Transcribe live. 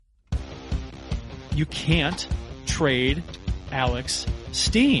you can't trade Alex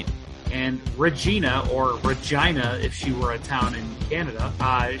Steen. And Regina, or Regina if she were a town in Canada,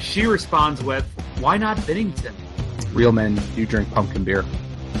 she responds with, why not Bennington? Real men do drink pumpkin beer.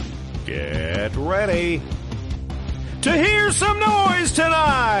 Get ready to hear some noise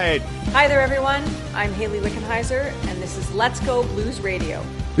tonight. Hi there, everyone. I'm Haley Wickenheiser, and this is Let's Go Blues Radio.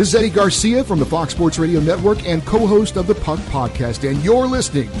 This is Eddie Garcia from the Fox Sports Radio Network and co-host of the Puck Podcast, and you're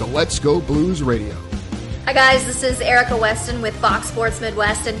listening to Let's Go Blues Radio. Hi guys, this is Erica Weston with Fox Sports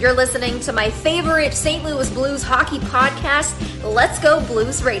Midwest, and you're listening to my favorite St. Louis Blues hockey podcast, Let's Go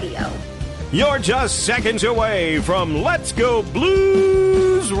Blues Radio. You're just seconds away from Let's Go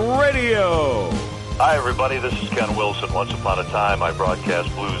Blues Radio. Hi everybody, this is Ken Wilson. Once upon a time I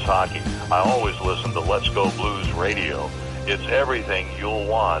broadcast blues hockey. I always listen to Let's Go Blues Radio. It's everything you'll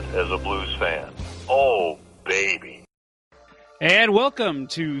want as a blues fan. Oh, baby. And welcome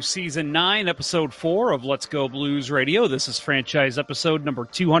to Season 9, Episode 4 of Let's Go Blues Radio. This is franchise episode number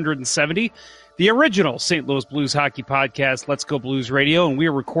 270, the original St. Louis Blues hockey podcast, Let's Go Blues Radio, and we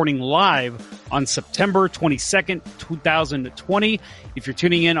are recording live on September 22nd, 2020. If you're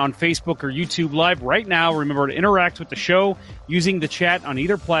tuning in on Facebook or YouTube Live right now, remember to interact with the show using the chat on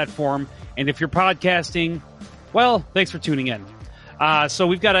either platform. And if you're podcasting, well, thanks for tuning in. So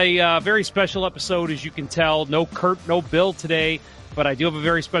we've got a very special episode, as you can tell. No Kurt, no Bill today, but I do have a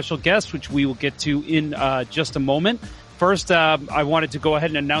very special guest, which we will get to in just a moment. First, I wanted to go ahead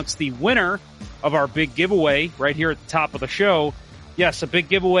and announce the winner of our big giveaway right here at the top of the show. Yes, a big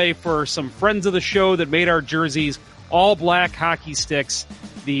giveaway for some friends of the show that made our jerseys, all black hockey sticks.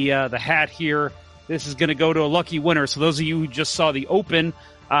 The hat here, this is going to go to a lucky winner. So those of you who just saw the open,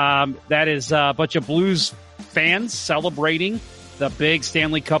 that is a bunch of Blues fans celebrating the big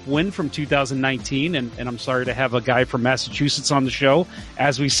Stanley Cup win from 2019, and I'm sorry to have a guy from Massachusetts on the show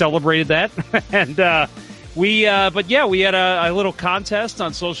as we celebrated that. And we had a little contest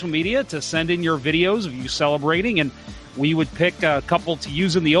on social media to send in your videos of you celebrating, and we would pick a couple to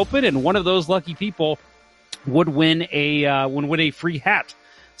use in the open, and one of those lucky people would win a free hat.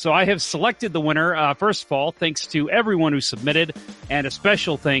 So I have selected the winner. First of all, thanks to everyone who submitted, and a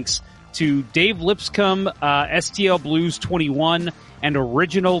special thanks to Dave Lipscomb, STL Blues 21, and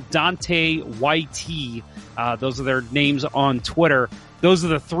Original Dante YT. Those are their names on Twitter. Those are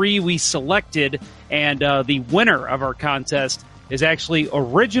the three we selected, and the winner of our contest is actually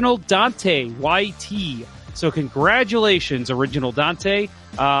Original Dante YT. So congratulations, Original Dante.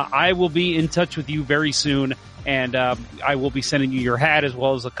 I will be in touch with you very soon, and I will be sending you your hat as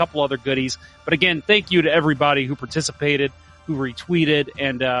well as a couple other goodies. But again, thank you to everybody who participated, who retweeted,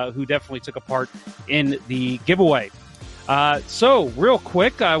 and who definitely took a part in the giveaway. So real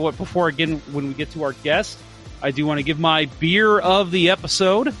quick, before again, when we get to our guest, I do want to give my beer of the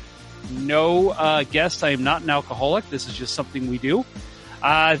episode. No guest, I am not an alcoholic. This is just something we do.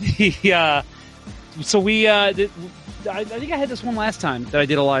 I think I had this one last time that I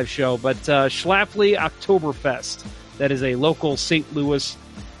did a live show, but Schlafly Oktoberfest. That is a local St. Louis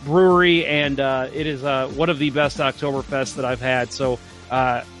brewery, and it is one of the best Oktoberfest that I've had. So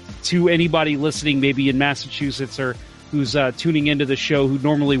to anybody listening, maybe in Massachusetts or who's tuning into the show who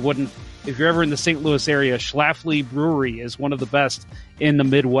normally wouldn't, if you're ever in the St. Louis area, Schlafly Brewery is one of the best in the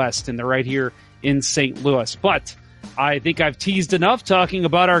Midwest, and they're right here in St. Louis. But I think I've teased enough talking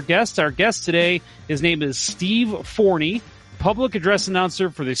about our guest. Our guest today, his name is Steve Forni, public address announcer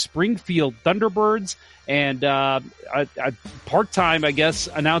for the Springfield Thunderbirds, and a part-time, I guess,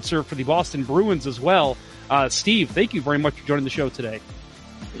 announcer for the Boston Bruins as well. Steve, thank you very much for joining the show today.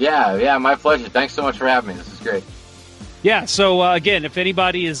 Yeah, my pleasure. Thanks so much for having me. This is great. Yeah, so again, if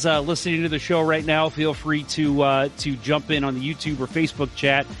anybody is listening to the show right now, feel free to jump in on the YouTube or Facebook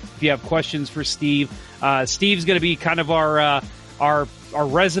chat if you have questions for Steve. Steve's going to be kind of our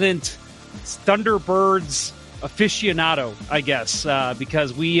resident Thunderbirds aficionado, I guess,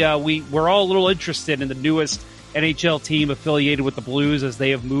 because we're all a little interested in the newest NHL team affiliated with the Blues as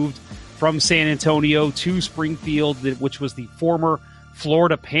they have moved from San Antonio to Springfield, which was the former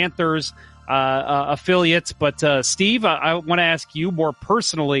Florida Panthers affiliates. But Steve, I want to ask you more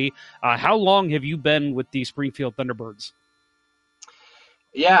personally, how long have you been with the Springfield Thunderbirds?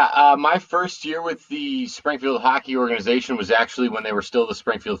 Yeah, my first year with the Springfield Hockey Organization was actually when they were still the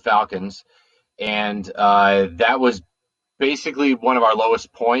Springfield Falcons, and that was basically one of our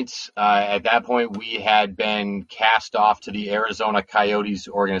lowest points. At that point, we had been cast off to the Arizona Coyotes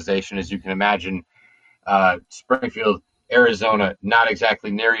organization. As you can imagine, Springfield, Arizona, not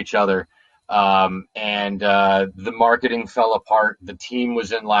exactly near each other. And the marketing fell apart. The team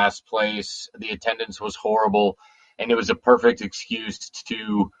was in last place. The attendance was horrible. And it was a perfect excuse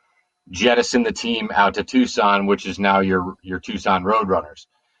to jettison the team out to Tucson, which is now your Tucson Roadrunners.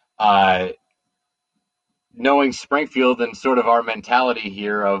 Knowing Springfield and sort of our mentality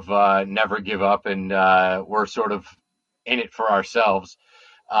here of never give up, and we're sort of in it for ourselves.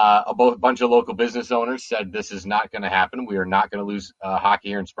 A bunch of local business owners said this is not going to happen. We are not going to lose hockey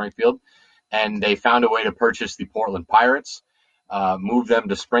here in Springfield. And they found a way to purchase the Portland Pirates, move them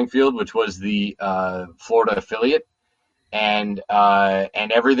to Springfield, which was the Florida affiliate, and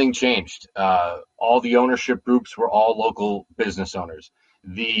everything changed. All the ownership groups were all local business owners.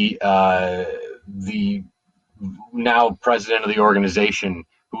 The now president of the organization,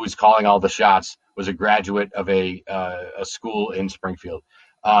 who was calling all the shots, was a graduate of a school in Springfield.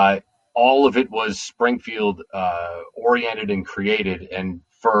 All of it was Springfield oriented and created, and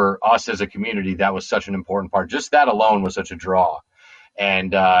for us as a community, that was such an important part. Just that alone was such a draw.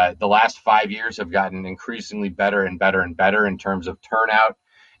 And the last 5 years have gotten increasingly better and better and better in terms of turnout,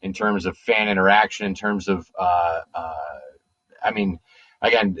 in terms of fan interaction, in terms of,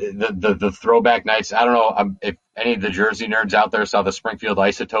 again, the throwback nights. I don't know if any of the Jersey nerds out there saw the Springfield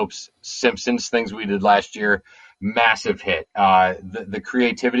Isotopes Simpsons things we did last year. Massive hit. The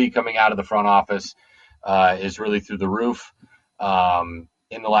creativity coming out of the front office is really through the roof.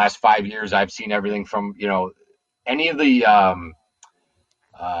 In the last 5 years, I've seen everything from, any of the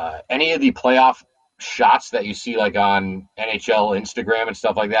playoff shots that you see like on NHL Instagram and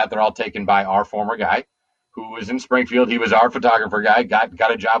stuff like that. They're all taken by our former guy who was in Springfield. He was our photographer guy,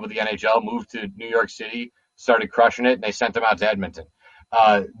 got a job with the NHL, moved to New York City, started crushing it, and they sent him out to Edmonton.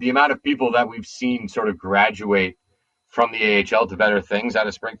 The amount of people that we've seen sort of graduate from the AHL to better things out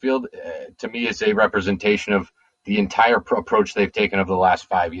of Springfield, to me, is a representation of the entire approach they've taken over the last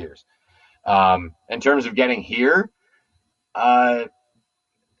 5 years. In terms of getting here, from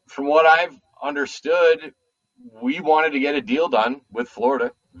what I've understood, we wanted to get a deal done with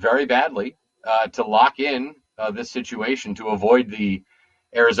Florida very badly to lock in this situation to avoid the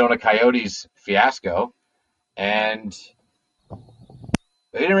Arizona Coyotes fiasco. And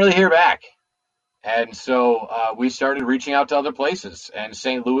they didn't really hear back. And so we started reaching out to other places. And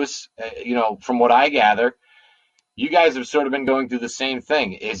St. Louis, from what I gather, you guys have sort of been going through the same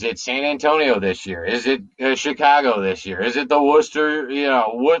thing. Is it San Antonio this year? Is it Chicago this year? Is it the Worcester?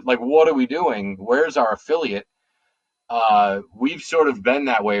 What are we doing? Where's our affiliate? We've sort of been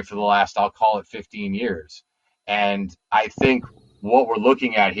that way for the last, I'll call it 15 years. And I think what we're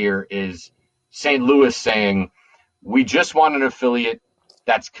looking at here is St. Louis saying, we just want an affiliate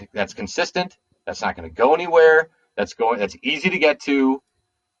that's consistent, that's not going to go anywhere, that's easy to get to,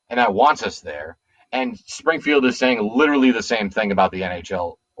 and that wants us there. And Springfield is saying literally the same thing about the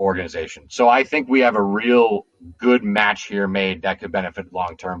NHL organization. So I think we have a real good match here made that could benefit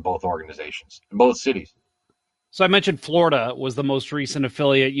long-term both organizations, both cities. So I mentioned Florida was the most recent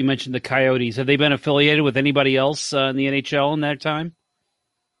affiliate. You mentioned the Coyotes. Have they been affiliated with anybody else in the NHL in that time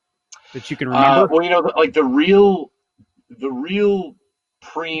that you can remember? The real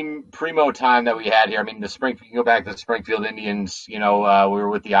primo time that we had here. I mean, you can go back to the Springfield Indians. We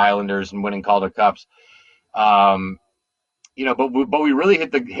were with the Islanders and winning Calder Cups. But we really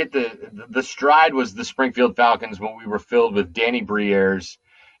hit the stride was the Springfield Falcons when we were filled with Danny Brières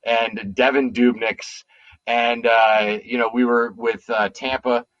and Devin Dubnyks, and we were with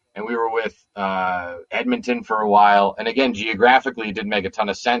Tampa and we were with Edmonton for a while. And again, geographically, it didn't make a ton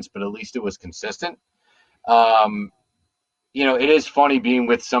of sense, but at least it was consistent. It is funny being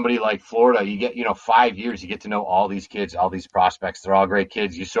with somebody like Florida. You get, 5 years, you get to know all these kids, all these prospects. They're all great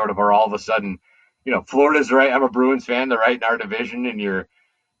kids. You sort of are all of a sudden, Florida's right. I'm a Bruins fan. They're right in our division, and you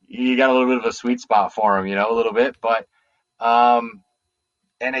got a little bit of a sweet spot for them, a little bit. But, and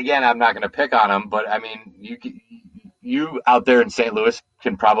again, I'm not going to pick on them, but I mean, you out there in St. Louis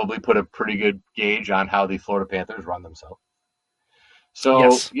can probably put a pretty good gauge on how the Florida Panthers run themselves. So,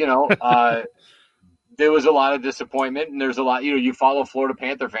 yes. There was a lot of disappointment, and there's a lot, you follow Florida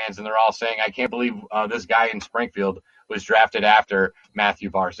Panther fans, and they're all saying, I can't believe this guy in Springfield was drafted after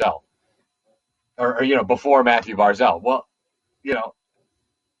Matthew Barzal. Or before Matthew Barzal. Well, I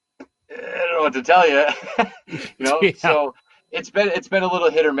don't know what to tell you. Yeah. So it's been a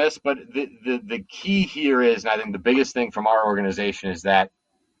little hit or miss, but the key here is, and I think the biggest thing from our organization is that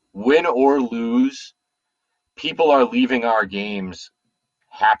win or lose, people are leaving our games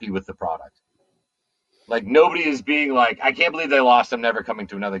happy with the product. Like, nobody is being like, I can't believe they lost, I'm never coming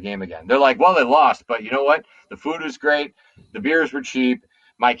to another game again. They're like, well, they lost, but you know what? The food was great. The beers were cheap.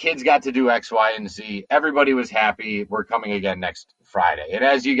 My kids got to do X, Y, and Z. Everybody was happy. We're coming again next Friday. And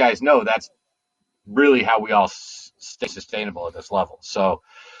as you guys know, that's really how we all stay sustainable at this level. So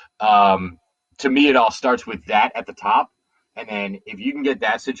to me, it all starts with that at the top. And then if you can get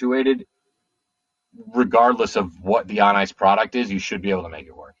that situated, regardless of what the on ice product is, you should be able to make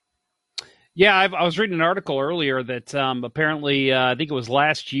it work. Yeah, I was reading an article earlier that apparently, I think it was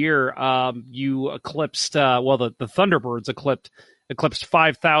last year, you eclipsed, the Thunderbirds eclipsed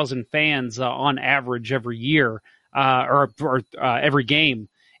 5,000 fans on average every year, or every game.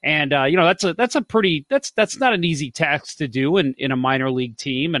 And that's not an easy task to do in a minor league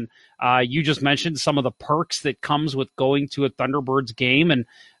team. And you just mentioned some of the perks that comes with going to a Thunderbirds game, and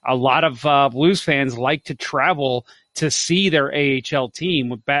a lot of Blues fans like to travel to see their AHL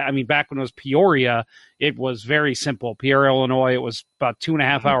team. Back when it was Peoria, it was very simple. Peoria, Illinois, it was about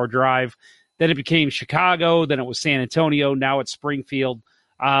 2.5 hour drive. Then it became Chicago. Then it was San Antonio. Now it's Springfield.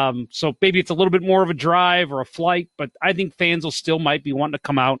 So maybe it's a little bit more of a drive or a flight, but I think fans will still might be wanting to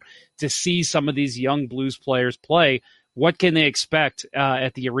come out to see some of these young Blues players play. What can they expect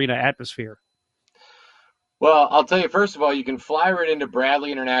at the arena atmosphere? Well, I'll tell you, first of all, you can fly right into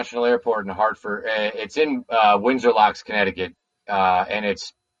Bradley International Airport in Hartford. It's in Windsor Locks, Connecticut, and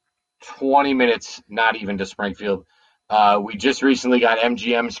it's 20 minutes, not even, to Springfield. We just recently got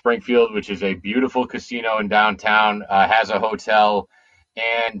MGM Springfield, which is a beautiful casino in downtown, has a hotel.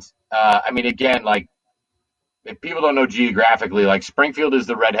 And, again, like, if people don't know geographically, like, Springfield is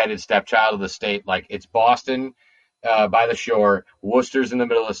the redheaded stepchild of the state. Like, it's Boston by the shore, Worcester's in the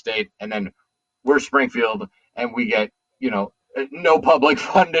middle of the state, and then we're Springfield, and we get, no public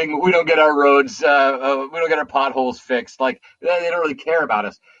funding. We don't get our roads, we don't get our potholes fixed. Like, they don't really care about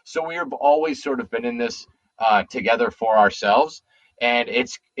us. So we've always sort of been in this together for ourselves. And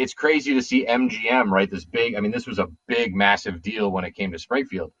it's crazy to see MGM, right? This was a big, massive deal when it came to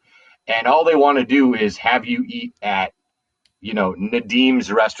Springfield. And all they want to do is have you eat at,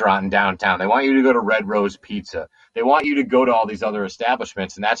 Nadim's restaurant in downtown. They want you to go to Red Rose Pizza. They want you to go to all these other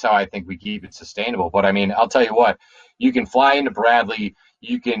establishments. And that's how I think we keep it sustainable. But I'll tell you what, you can fly into Bradley.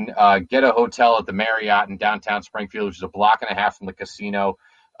 You can get a hotel at the Marriott in downtown Springfield, which is a block and a half from the casino.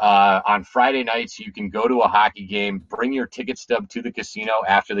 On Friday nights, you can go to a hockey game, bring your ticket stub to the casino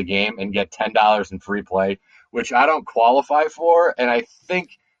after the game, and get $10 in free play, which I don't qualify for, and I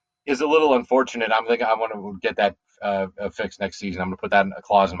think is a little unfortunate. I'm thinking I want to get that fixed next season. I'm going to put that in a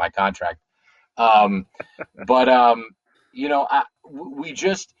clause in my contract. We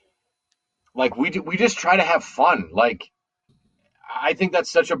just try to have fun. Like, I think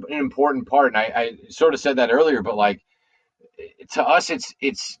that's such an important part, and I sort of said that earlier, but like, to us,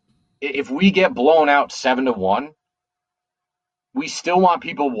 it's if we get blown out 7-1, we still want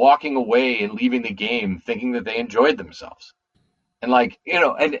people walking away and leaving the game thinking that they enjoyed themselves. And and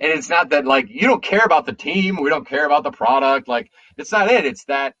it's not that, like, you don't care about the team, we don't care about the product. Like, it's not it. It's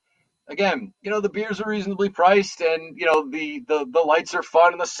that, again, the beers are reasonably priced, and the lights are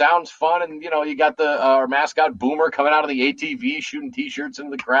fun and the sound's fun, and you got our mascot Boomer coming out of the ATV shooting T-shirts into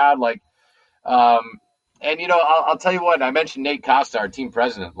the crowd, like. I'll tell you what, I mentioned Nate Costa, our team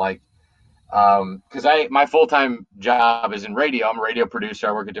president, because my full-time job is in radio. I'm a radio producer.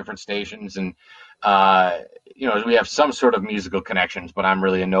 I work at different stations, and, we have some sort of musical connections, but I'm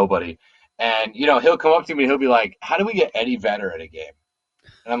really a nobody. And, he'll come up to me and he'll be like, how do we get Eddie Vedder at a game?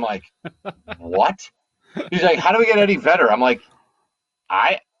 And I'm like, what? He's like, how do we get Eddie Vedder? I'm like,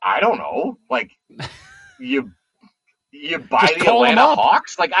 I don't know. Like, you buy just the Atlanta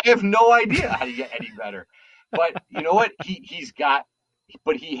Hawks? Like, I have no idea how to get Eddie Vedder. But you know what?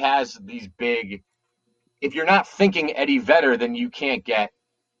 He has these big, if you're not thinking Eddie Vedder, then you can't get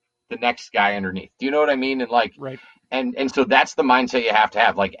the next guy underneath. Do you know what I mean? And like, right. And so that's the mindset you have to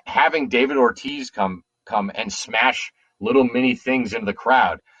have. Like, having David Ortiz come and smash little mini things into the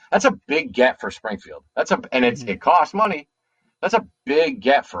crowd. That's a big get for Springfield. It costs money. That's a big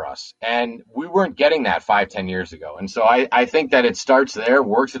get for us. And we weren't getting that 5-10 years ago. And so I think that it starts there,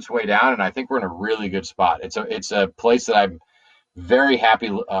 works its way down, and I think we're in a really good spot. It's a place that I'm very happy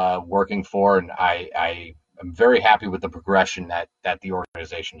working for, and I am very happy with the progression that the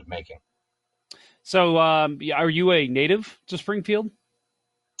organization is making. So are you a native to Springfield?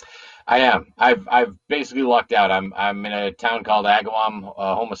 I am. I've basically lucked out. I'm in a town called Agawam,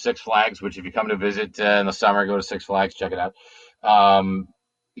 home of Six Flags, which if you come to visit in the summer, go to Six Flags, check it out.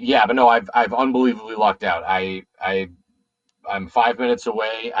 But no, I've unbelievably lucked out. I'm 5 minutes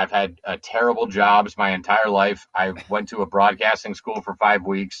away. I've had terrible jobs my entire life. I went to a broadcasting school for 5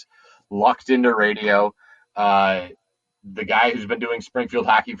 weeks, lucked into radio. The guy who's been doing Springfield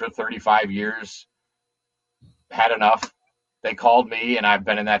hockey for 35 years had enough. They called me, and I've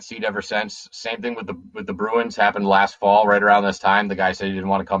been in that seat ever since. Same thing with the Bruins, happened last fall, right around this time. The guy said he didn't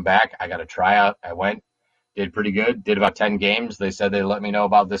want to come back. I got a tryout. I went, did pretty good, did about 10 games. They said they'd let me know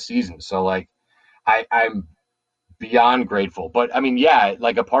about this season. So, like, I'm beyond grateful. But I mean, yeah,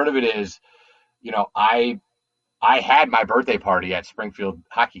 like a part of it is, I had my birthday party at Springfield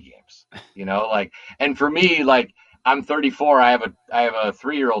hockey games, like, and for me, like, I'm 34. I have a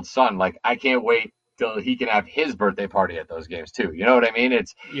 3-year-old son. Like, I can't wait till he can have his birthday party at those games too. You know what I mean?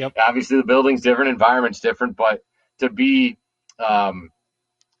 It's obviously the building's different, environment's different, but to be,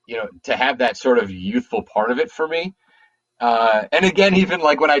 to have that sort of youthful part of it for me. And again, even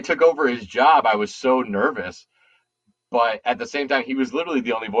like when I took over his job, I was so nervous. But at the same time, he was literally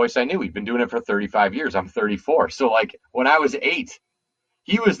the only voice I knew. He'd been doing it for 35 years. I'm 34. So like when I was 8,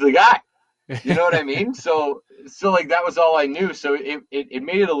 he was the guy. You know what I mean? So like that was all I knew. So it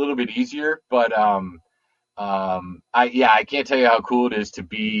made it a little bit easier. But I can't tell you how cool it is to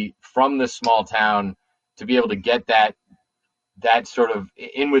be from this small town, to be able to get that sort of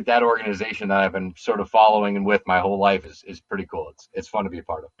in with that organization that I've been sort of following and with my whole life is pretty cool. It's fun to be a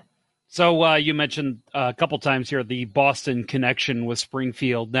part of. So you mentioned a couple times here the Boston connection with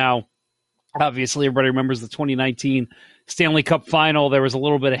Springfield. Now, obviously, everybody remembers the 2019 Stanley Cup final. There was a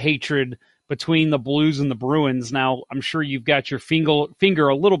little bit of hatred between the Blues and the Bruins. Now, I'm sure you've got your finger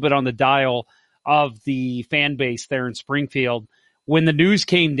a little bit on the dial of the fan base there in Springfield. When the news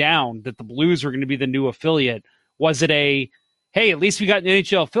came down that the Blues were going to be the new affiliate, was it a, hey, at least we got an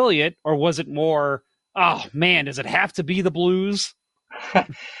NHL affiliate, or was it more, oh, man, does it have to be the Blues?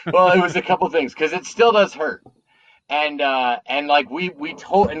 Well, it was a couple things, because it still does hurt, and like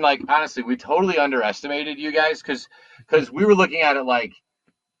honestly, we totally underestimated you guys, because we were looking at it like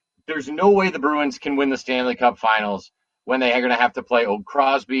there's no way the Bruins can win the Stanley Cup Finals when they are going to have to play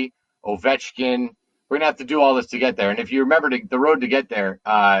Crosby, Ovechkin. We're going to have to do all this to get there, and if you remember the road to get there,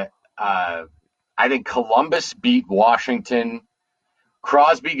 I think Columbus beat Washington.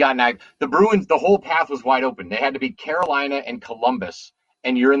 Crosby got knocked. The Bruins, the whole path was wide open. They had to beat Carolina and Columbus,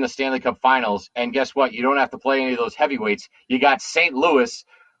 and you're in the Stanley Cup Finals. And guess what? You don't have to play any of those heavyweights. You got St. Louis,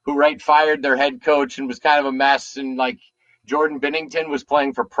 who fired their head coach and was kind of a mess. And like Jordan Binnington was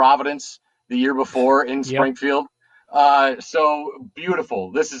playing for Providence the year before in Springfield. So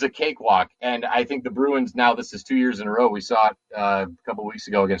beautiful. This is a cakewalk. And I think the Bruins now, this is 2 years in a row. We saw it a couple of weeks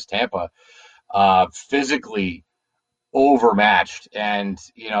ago against Tampa. Physically overmatched, and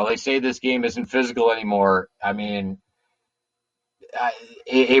they say this game isn't physical anymore. I mean,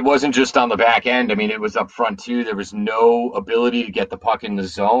 it wasn't just on the back end. I mean, it was up front too. There was no ability to get the puck in the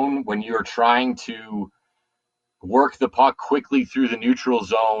zone when you're trying to work the puck quickly through the neutral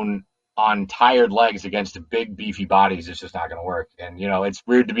zone on tired legs against big beefy bodies. It's just not going to work. And it's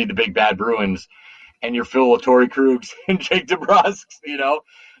weird to be the big bad Bruins and you're filled with Torrey Krugs and Jake DeBrusk.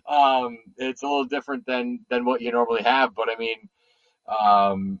 It's a little different than what you normally have, but I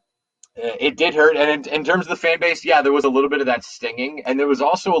mean, it did hurt. And in terms of the fan base, yeah, there was a little bit of that stinging, and there was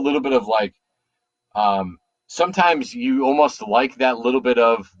also a little bit of like, sometimes you almost like that little bit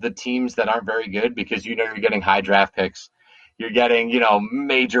of the teams that aren't very good, because you're getting high draft picks, you're getting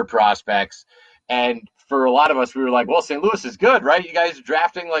major prospects, and for a lot of us, we were like, well, St. Louis is good, right? You guys are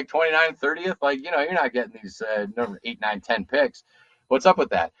drafting like 29th, 30th, like you're not getting these number 8, 9, 10 picks. What's up with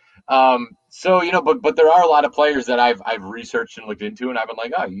that? But there are a lot of players that I've researched and looked into, and I've been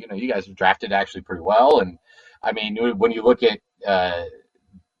like, oh, you guys have drafted actually pretty well. And I mean, when you look at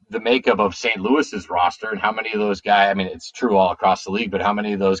the makeup of St. Louis's roster and how many of those guys, I mean, it's true all across the league, but how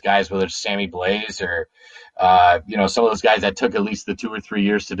many of those guys, whether it's Sammy Blais or, some of those guys that took at least the 2 or 3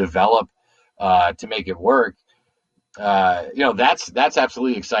 years to develop to make it work, that's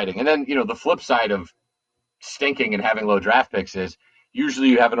absolutely exciting. And then, the flip side of stinking and having low draft picks is, usually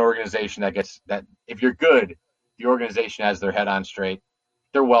you have an organization that if you're good, the organization has their head on straight.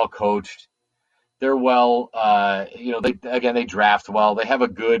 They're well coached. They're well, they draft well. They have a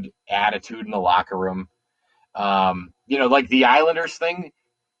good attitude in the locker room. Like the Islanders thing,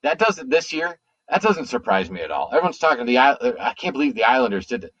 that doesn't surprise me at all. Everyone's talking to I can't believe the Islanders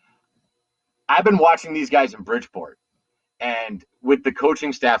did it. I've been watching these guys in Bridgeport, and with the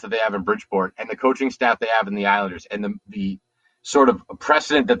coaching staff that they have in Bridgeport and the coaching staff they have in the Islanders, and the sort of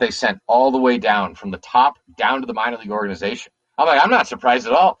precedent that they sent all the way down from the top down to the minor league organization. I'm like, I'm not surprised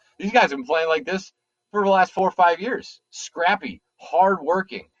at all. These guys have been playing like this for the last 4 or 5 years. Scrappy,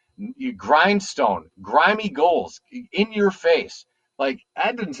 hardworking, grindstone, grimy goals in your face. Like,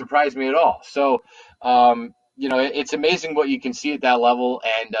 that didn't surprise me at all. So, it's amazing what you can see at that level.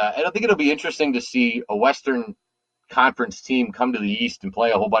 And I think it'll be interesting to see a Western Conference team come to the East and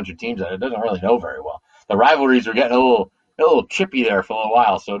play a whole bunch of teams that it doesn't really know very well. The rivalries are getting a little chippy there for a little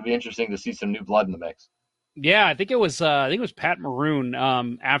while, so it'd be interesting to see some new blood in the mix. Yeah, I think it was Pat Maroon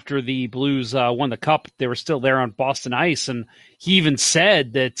after the Blues won the Cup. They were still there on Boston ice, and he even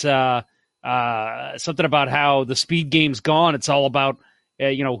said that something about how the speed game's gone. It's all about,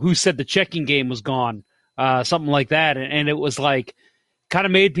 who said the checking game was gone, something like that. And it was like, kind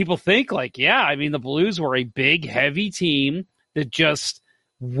of made people think like, yeah, I mean, the Blues were a big, heavy team that just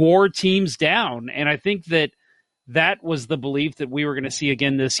wore teams down. And I think that was the belief that we were going to see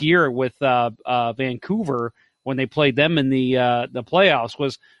again this year with Vancouver when they played them in the playoffs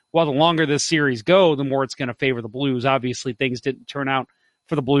was, well, the longer this series go, the more it's going to favor the Blues. Obviously, things didn't turn out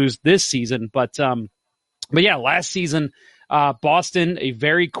for the Blues this season, but yeah, last season, Boston, a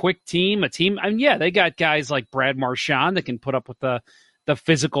very quick team, they got guys like Brad Marchand that can put up with the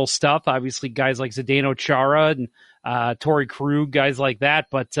physical stuff. Obviously, guys like Zdeno Chara and Torrey Krug, guys like that.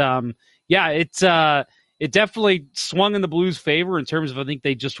 But it definitely swung in the Blues' favor in terms of, I think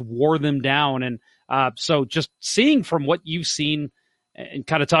they just wore them down. And so just seeing from what you've seen and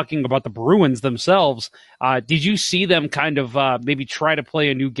kind of talking about the Bruins themselves, did you see them kind of maybe try to play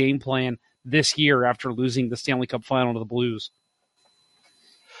a new game plan this year after losing the Stanley Cup final to the Blues?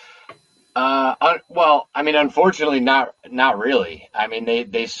 Well, I mean, unfortunately, not really. I mean,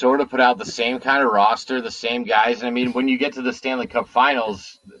 they sort of put out the same kind of roster, the same guys. And I mean, when you get to the Stanley Cup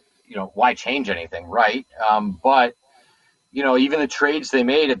finals, why change anything, right? But even the trades they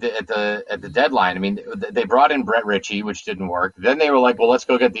made at the deadline. I mean, they brought in Brett Ritchie, which didn't work. Then they were like, well, let's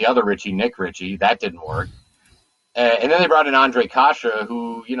go get the other Ritchie, Nick Ritchie. That didn't work. And then they brought in Andre Kasha,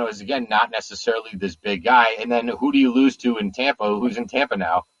 who, is, again, not necessarily this big guy. And then who do you lose to in Tampa? Who's in Tampa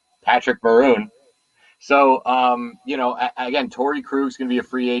now? Patrick Maroon. So, again, Torrey Krug's going to be a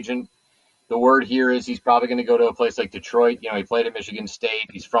free agent. The word here is he's probably going to go to a place like Detroit. He played at Michigan State.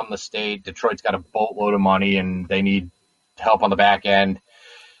 He's from the state. Detroit's got a boatload of money, and they need help on the back end.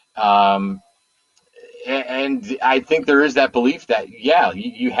 And I think there is that belief that, yeah,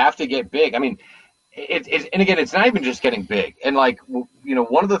 you have to get big. I mean, and again, it's not even just getting big. And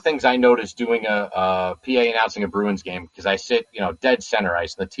one of the things I noticed doing a PA announcing a Bruins game, because I sit, dead center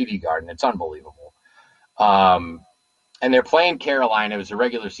ice in the TD Garden. It's unbelievable. And they're playing Carolina. It was a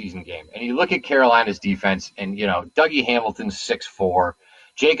regular season game. And you look at Carolina's defense and, Dougie Hamilton's 6'4",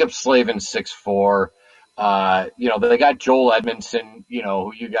 Jacob Slavin's 6'4". They got Joel Edmondson,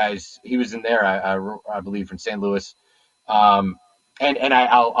 who he was in there, I believe, from St. Louis. And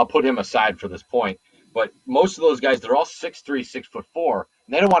I'll put him aside for this point. But most of those guys, they're all 6'3", 6'4",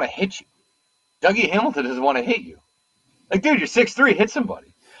 and they don't want to hit you. Dougie Hamilton doesn't want to hit you. Like, dude, you're 6'3", hit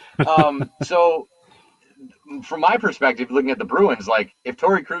somebody. So from my perspective, looking at the Bruins, like, if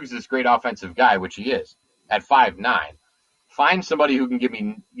Torrey Krug's this great offensive guy, which he is, at 5'9", find somebody who can give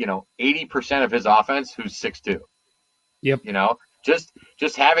me, 80% of his offense who's 6'2". Yep. Just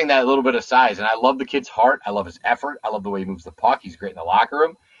having that little bit of size. And I love the kid's heart. I love his effort. I love the way he moves the puck. He's great in the locker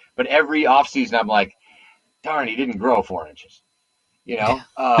room. But every offseason, I'm like, darn, he didn't grow 4 inches.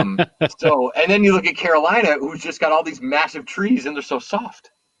 So, and then you look at Carolina, who's just got all these massive trees, and they're so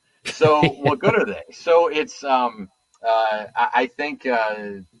soft. So what good are they? So it's, I think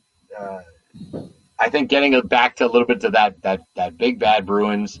getting back to a little bit to that big bad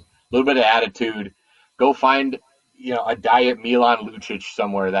Bruins, a little bit of attitude, go find, a diet Milan Lucic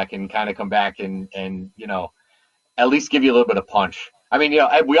somewhere that can kind of come back and at least give you a little bit of punch. I mean,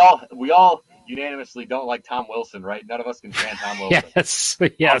 we all unanimously don't like Tom Wilson, right? None of us can stand Tom Wilson. Yes.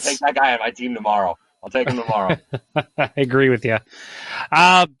 I'll take that guy on my team tomorrow. I'll take him tomorrow. I agree with you.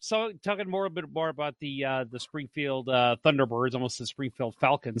 So talking a bit more about the Springfield Thunderbirds, almost the Springfield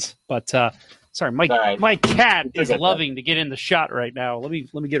Falcons. But sorry, my cat is loving to get in the shot right now. Let me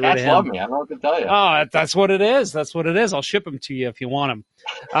get rid of him. Cats love me. I don't know what to tell you. Oh, that's what it is. That's what it is. I'll ship him to you if you want him.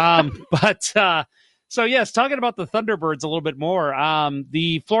 So yes, talking about the Thunderbirds a little bit more.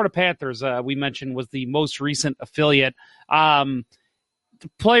 The Florida Panthers, we mentioned, was the most recent affiliate. The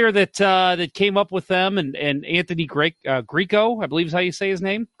player that came up with them and Anthony Greco, I believe is how you say his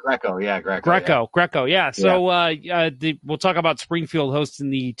name. Greco. Yeah. So we'll talk about Springfield hosting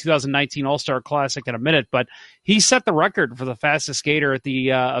the 2019 All-Star Classic in a minute, but he set the record for the fastest skater at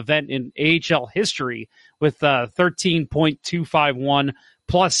the event in AHL history with 13.251.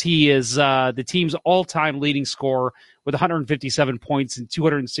 Plus, he is the team's all-time leading scorer with 157 points in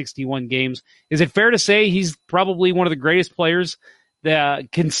 261 games. Is it fair to say he's probably one of the greatest players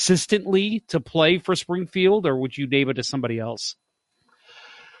consistently to play for Springfield, or would you name it to somebody else?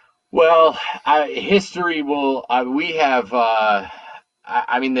 Well, history will. We have. I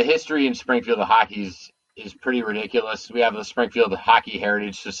mean, the history in Springfield of hockey is pretty ridiculous. We have the Springfield Hockey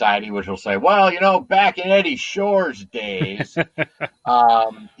Heritage Society, which will say, well, back in Eddie Shore's days.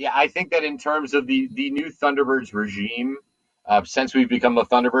 I think that in terms of the new Thunderbirds regime, since we've become the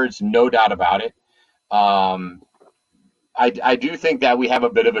Thunderbirds, no doubt about it. I do think that we have a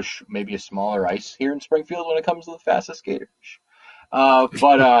bit of maybe a smaller ice here in Springfield when it comes to the fastest skaters. I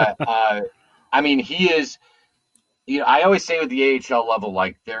mean, he is. I always say with the AHL level,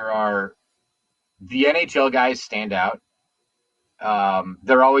 like the NHL guys stand out.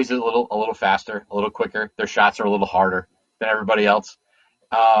 They're always a little faster, a little quicker. Their shots are a little harder than everybody else.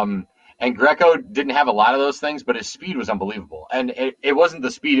 And Greco didn't have a lot of those things, but his speed was unbelievable. And it wasn't the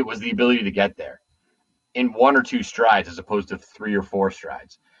speed; it was the ability to get there in 1 or 2 strides as opposed to 3 or 4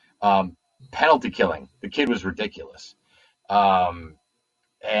 strides. Penalty killing, the kid was ridiculous. And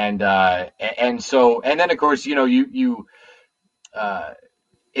then of course,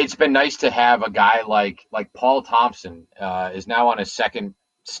 it's been nice to have a guy like Paul Thompson is now on his second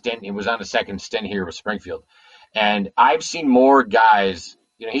stint. He was on a second stint here with Springfield. And I've seen more guys,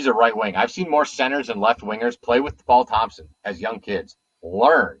 he's a right wing. I've seen more centers and left wingers play with Paul Thompson as young kids,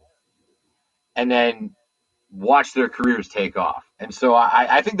 learn, and then watch their careers take off. And so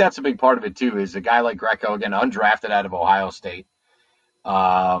I think that's a big part of it too, is a guy like Greco, again, undrafted out of Ohio State.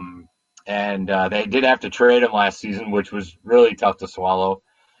 They did have to trade him last season, which was really tough to swallow.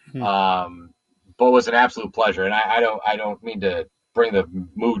 But was an absolute pleasure. And I don't mean to bring the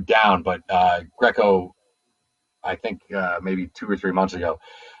mood down, but Greco, I think maybe 2 or 3 months ago,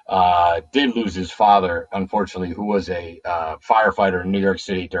 did lose his father, unfortunately, who was a firefighter in New York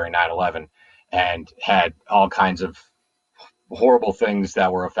City during 9/11 and had all kinds of horrible things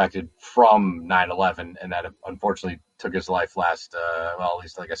that were affected from 9/11, and that unfortunately took his life at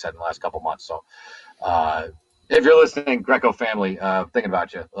least like I said, in the last couple months. So if you're listening, Greco family, thinking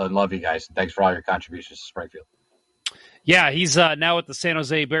about you and love you guys. Thanks for all your contributions to Springfield. Yeah, he's now at the San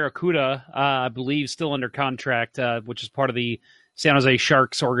Jose Barracuda, I believe, still under contract, which is part of the San Jose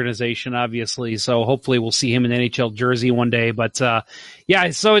Sharks organization, obviously. So hopefully we'll see him in NHL jersey one day. But yeah,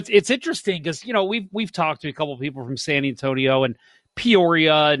 so it's interesting because we've talked to a couple of people from San Antonio and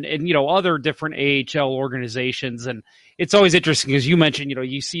Peoria and other different AHL organizations, and it's always interesting because you mentioned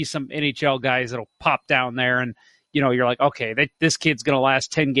you see some NHL guys that'll pop down there and you're like, okay, this kid's going to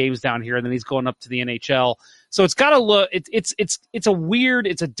last 10 games down here, and then he's going up to the NHL. So it's got to look. It's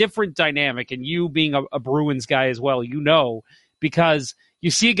a different dynamic, and you being a Bruins guy as well, because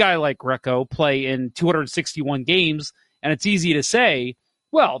you see a guy like Greco play in 261 games, and it's easy to say,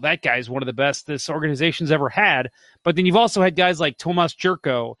 well, that guy's one of the best this organization's ever had. But then you've also had guys like Tomas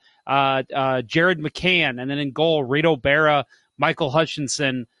Jurko, Jared McCann, and then in goal, Reto Berra, Michael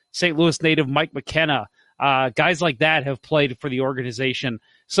Hutchinson, St. Louis native Mike McKenna. Guys like that have played for the organization.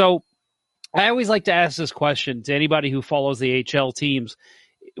 So I always like to ask this question to anybody who follows the AHL teams.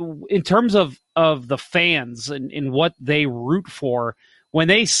 In terms of the fans and what they root for, when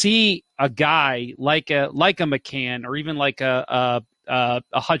they see a guy like a McCann or even like a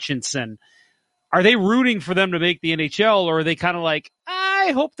Hutchinson, are they rooting for them to make the NHL, or are they kind of like,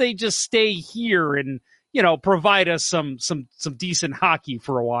 I hope they just stay here and provide us some decent hockey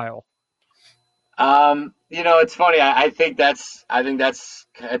for a while? It's funny. I think that's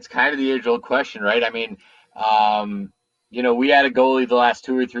it's kind of the age-old question, right? I mean, we had a goalie the last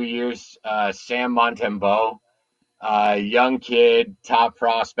 2 or 3 years, Sam Montembeault, young kid, top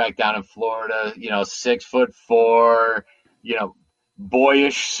prospect down in Florida, 6'4",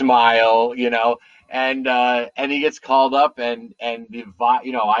 boyish smile, and he gets called up and I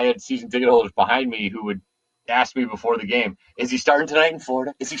had season ticket holders behind me who would ask me before the game, is he starting tonight in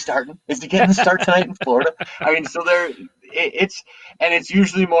Florida? Is he starting? Is he getting the start tonight in Florida? I mean, so it's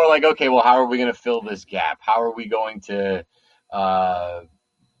usually more like, okay, well, how are we going to fill this gap? How are we going to, or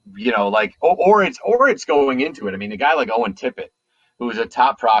it's going into it. I mean, a guy like Owen Tippett, who is a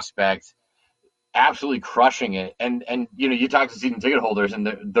top prospect, absolutely crushing it. And you talk to season ticket holders, and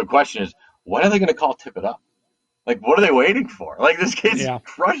the question is, when are they going to call Tippett up? Like, what are they waiting for? Like, this kid's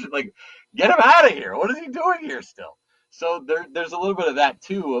crushing. Like, get him out of here. What is he doing here still? So there's a little bit of that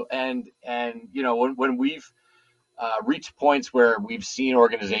too. And when we've reached points where we've seen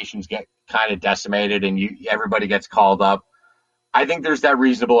organizations get kind of decimated and everybody gets called up, I think there's that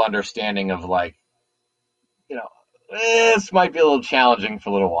reasonable understanding of like, this might be a little challenging for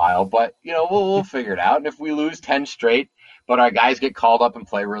a little while, but we'll figure it out. And if we lose 10 straight, but our guys get called up and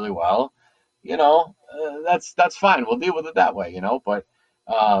play really well, that's fine. We'll deal with it that way, But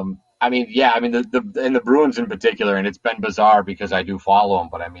the Bruins in particular, and it's been bizarre because I do follow them,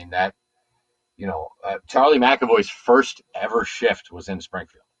 but I mean that, Charlie McAvoy's first ever shift was in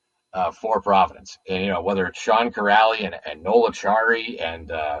Springfield for Providence, and whether it's Sean Corrali and Nola Chari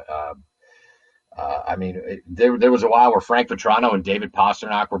and there was a while where Frank Petrano and David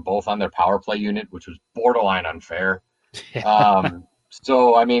Pasternak were both on their power play unit, which was borderline unfair.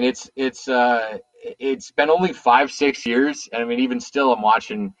 So I mean, it's it's been only 5-6 years, and I mean, even still, I'm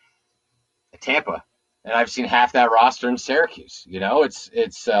watching Tampa, and I've seen half that roster in Syracuse.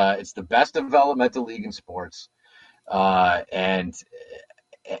 It's the best developmental league in sports, and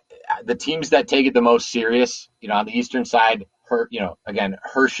the teams that take it the most serious, on the Eastern side, again,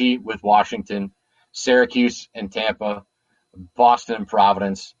 Hershey with Washington, Syracuse and Tampa, Boston and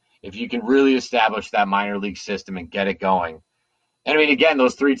Providence. If you can really establish that minor league system and get it going. And I mean, again,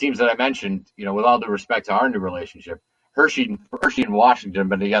 those three teams that I mentioned, with all due respect to our new relationship, Hershey and Washington have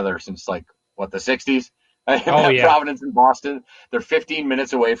been together since the 60s. Oh, yeah. Providence and Boston, they're 15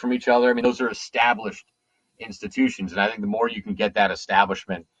 minutes away from each other. I mean, those are established institutions. And I think the more you can get that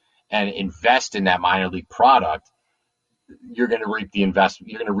establishment and invest in that minor league product, you're going to reap the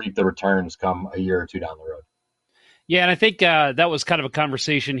investment. You're going to reap the returns come a year or two down the road. Yeah, and I think that was kind of a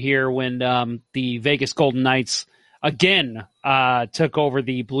conversation here when the Vegas Golden Knights again took over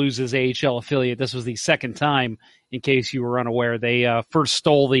the Blues' AHL affiliate. This was the second time, in case you were unaware. They first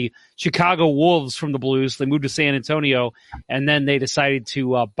stole the Chicago Wolves from the Blues. They moved to San Antonio, and then they decided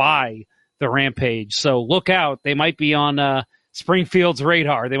to buy the Rampage. So look out. They might be on Springfield's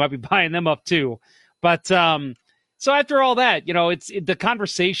radar. They might be buying them up too. But so after all that, the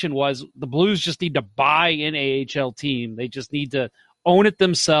conversation was the Blues just need to buy an AHL team. They just need to own it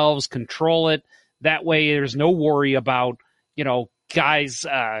themselves, control it. That way there's no worry about, guys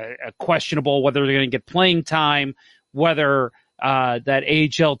questionable whether they're going to get playing time, whether that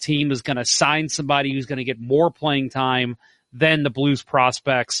AHL team is going to sign somebody who's going to get more playing time than the Blues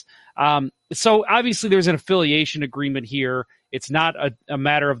prospects. So obviously there's an affiliation agreement here. It's not a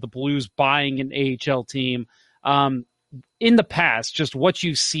matter of the Blues buying an AHL team. In the past, just what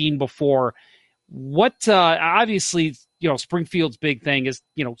you've seen before, what obviously, Springfield's big thing is,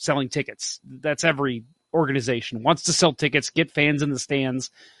 selling tickets. That's every organization wants to sell tickets, get fans in the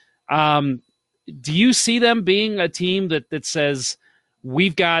stands. Do you see them being a team that says,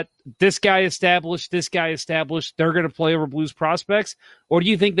 we've got this guy established, they're going to play over Blues prospects? Or do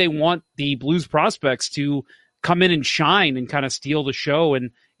you think they want the Blues prospects to come in and shine and kind of steal the show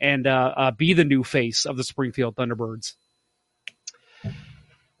and be the new face of the Springfield Thunderbirds?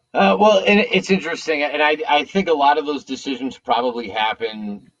 Well, and it's interesting, and I think a lot of those decisions probably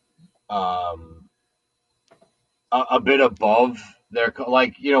happen a bit above their,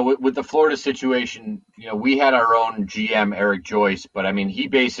 with the Florida situation, we had our own GM, Eric Joyce, but I mean, he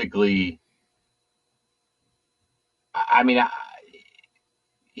basically,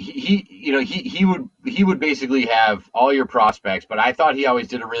 he would basically have all your prospects, but I thought he always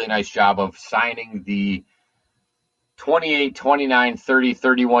did a really nice job of signing the 28, 29, 30,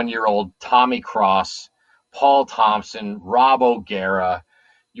 31-year-old Tommy Cross, Paul Thompson, Rob O'Gara.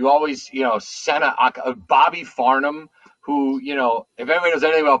 You always, Bobby Farnham, who, if anybody knows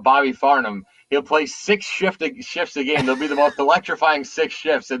anything about Bobby Farnham, he'll play 6 shifts a game. They'll be the most electrifying 6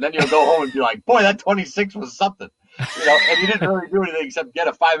 shifts, and then you'll go home and be like, boy, that 26 was something. And he didn't really do anything except get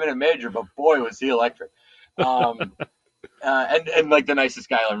a 5-minute major, but boy, was he electric. And like the nicest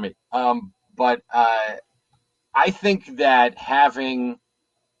guy I'll ever meet. But I think that having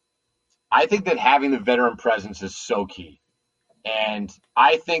the veteran presence is so key. And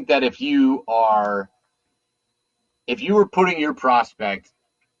I think that if you were putting your prospect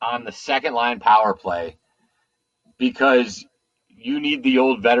on the second line power play because you need the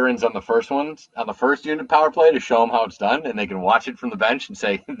old veterans on the first unit power play to show them how it's done, and they can watch it from the bench and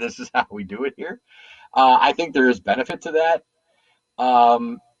say, this is how we do it here. I think there is benefit to that.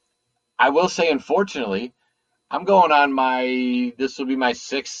 I will say, unfortunately, I'm going on this will be my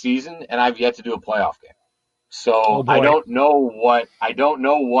 6th season, and I've yet to do a playoff game. So I don't know what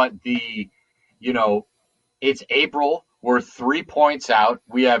the, it's April. We're 3 points out.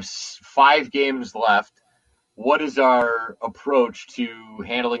 We have 5 games left. What is our approach to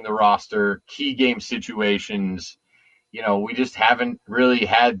handling the roster, key game situations? We just haven't really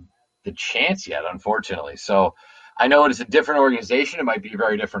had the chance yet, unfortunately. So I know it is a different organization. It might be a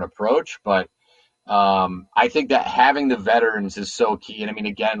very different approach, but I think that having the veterans is so key. And I mean,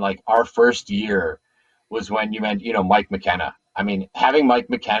 again, like our first year was when you meant, Mike McKenna. I mean, having Mike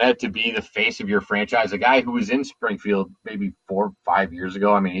McKenna to be the face of your franchise, a guy who was in Springfield maybe 4 or 5 years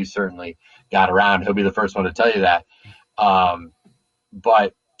ago. I mean, he certainly got around. He'll be the first one to tell you that.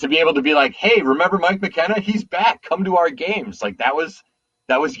 But to be able to be like, hey, remember Mike McKenna? He's back. Come to our games. Like that was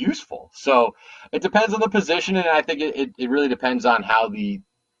useful. So it depends on the position, and I think it really depends on how the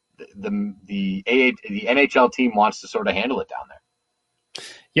NHL team wants to sort of handle it down there.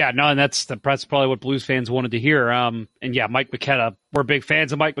 Yeah, no, and that's probably what Blues fans wanted to hear. And yeah, Mike McKenna, we're big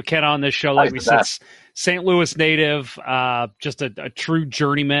fans of Mike McKenna on this show. Like we said, St. Louis native, just a true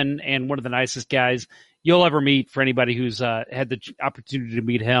journeyman and one of the nicest guys you'll ever meet for anybody who's had the opportunity to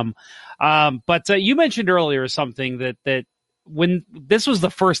meet him. But you mentioned earlier something that when this was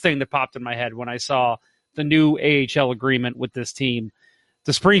the first thing that popped in my head when I saw the new AHL agreement with this team,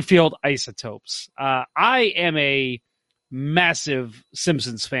 the Springfield Isotopes. I am a massive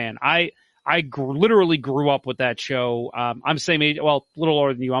Simpsons fan. I literally grew up with that show. I'm same age, well, a little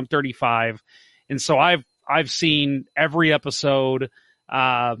older than you. I'm 35, and so I've seen every episode.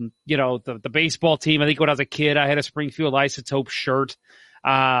 The baseball team. I think when I was a kid, I had a Springfield Isotope shirt,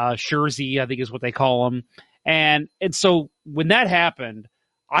 jersey, I think is what they call them. And so when that happened,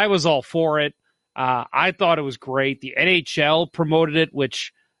 I was all for it. I thought it was great. The NHL promoted it,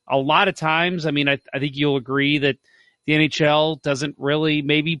 which a lot of times, I mean, I think you'll agree that the NHL doesn't really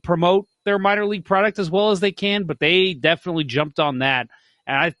maybe promote their minor league product as well as they can, but they definitely jumped on that.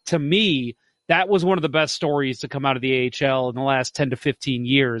 And to me, that was one of the best stories to come out of the AHL in the last 10 to 15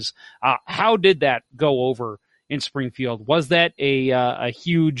 years. How did that go over in Springfield? Was that a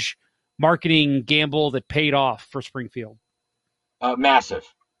huge marketing gamble that paid off for Springfield? Massive.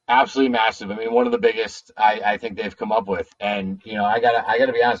 Absolutely massive. I mean, one of the biggest I think they've come up with. And, I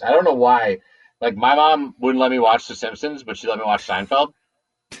gotta be honest. I don't know why. Like, my mom wouldn't let me watch The Simpsons, but she let me watch Seinfeld.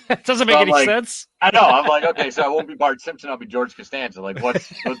 That doesn't make any sense. I know. I'm like, okay, so I won't be Bart Simpson. I'll be George Costanza. Like, what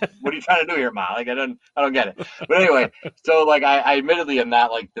are you trying to do here, Ma? Like, I don't get it. But anyway, so like, I admittedly am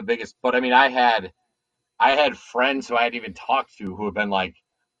not like the biggest, but I mean, I had friends who I hadn't even talked to who have been like,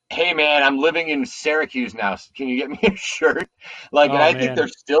 hey man, I'm living in Syracuse now. Can you get me a shirt? Like, and I think they're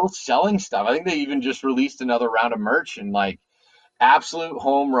still selling stuff. I think they even just released another round of merch and like absolute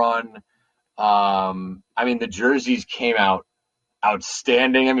home run. I mean, the jerseys came out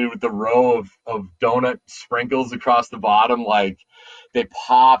outstanding. I mean, with the row of donut sprinkles across the bottom, like they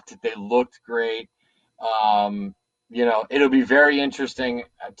popped, they looked great. It'll be very interesting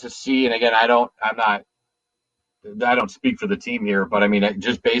to see. And again, I don't speak for the team here, but I mean,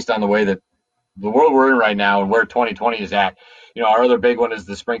 just based on the way that the world we're in right now and where 2020 is at, our other big one is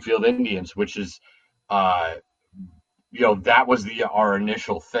the Springfield Indians, which is, that was our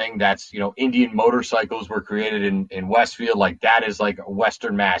initial thing. That's, Indian motorcycles were created in Westfield. Like, that is like a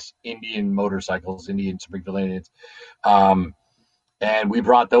Western Mass Indian motorcycles, Indian Springfield Indians. And we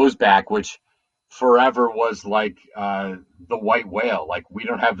brought those back, which forever was like the white whale. Like,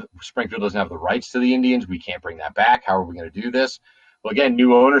 Springfield doesn't have the rights to the Indians. We can't bring that back. How are we going to do this? Well, again,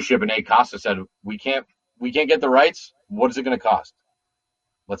 new ownership, and Nate Costa said, we can't get the rights. What is it going to cost?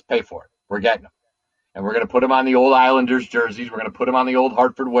 Let's pay for it. We're getting them. And we're going to put them on the old Islanders jerseys. We're going to put them on the old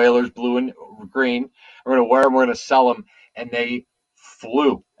Hartford Whalers, blue and green. We're going to wear them. We're going to sell them. And they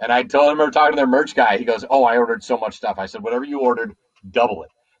flew. And I told him, we were talking to their merch guy. He goes, oh, I ordered so much stuff. I said, whatever you ordered, double it.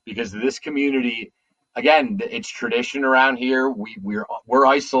 Because this community, again, it's tradition around here. We're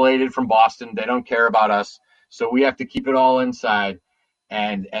isolated from Boston. They don't care about us. So we have to keep it all inside.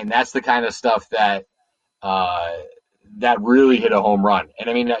 And that's the kind of stuff that really hit a home run. And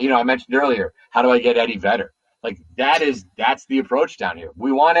I mean, I mentioned earlier, how do I get Eddie Vedder? Like, that's the approach down here.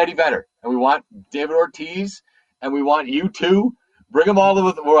 We want Eddie Vedder, and we want David Ortiz, and we want you too. Bring them all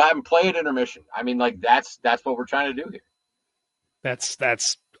over. We'll have them play at intermission. I mean, like, that's what we're trying to do here.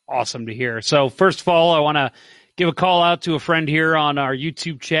 That's awesome to hear. So first of all, I want to give a call out to a friend here on our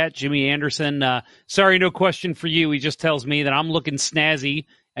YouTube chat, Jimmy Anderson. Sorry, no question for you. He just tells me that I'm looking snazzy,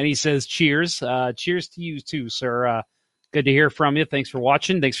 and he says, cheers. Cheers to you too, sir. Good to hear from you. Thanks for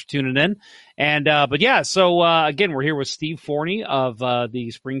watching. Thanks for tuning in. And, so again, we're here with Steve Forni of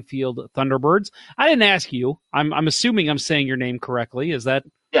the Springfield Thunderbirds. I didn't ask you. I'm assuming I'm saying your name correctly. Is that?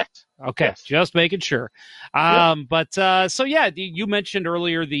 Yes. Okay. Yes. Just making sure. You mentioned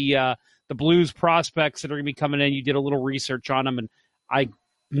earlier the Blues prospects that are going to be coming in. You did a little research on them, and I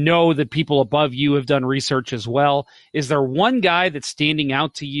know that people above you have done research as well. Is there one guy that's standing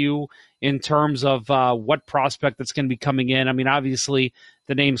out to you in terms of what prospect that's going to be coming in? I mean, obviously,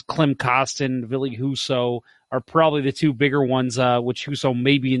 the names Klim Kostin, Ville Husso are probably the two bigger ones, which Husso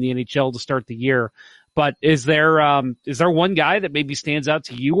may be in the NHL to start the year. But is there one guy that maybe stands out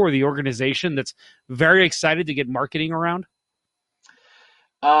to you or the organization that's very excited to get marketing around?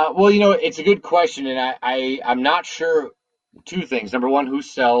 It's a good question, and I'm not sure. Two things. Number one, who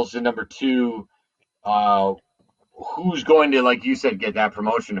sells, and number two, who's going to, like you said, get that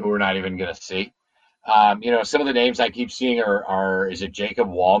promotion who we're not even going to see. Some of the names I keep seeing are is it Jacob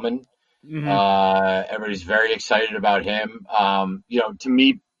Wallman? Mm-hmm. Everybody's very excited about him. To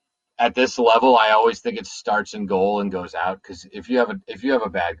me, at this level, I always think it starts in goal and goes out, because if you have a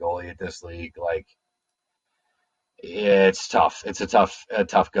bad goalie at this league, like, it's tough. It's a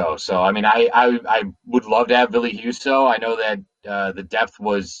tough go. So I mean, I would love to have Billy Huso. I know that the depth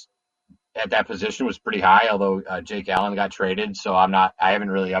was at that position was pretty high, although Jake Allen got traded. So I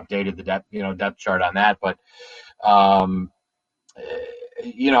haven't really updated the depth chart on that, but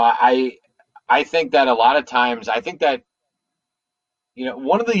I think that a lot of times, I think that,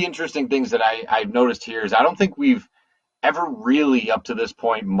 one of the interesting things that I've noticed here is I don't think we've ever really up to this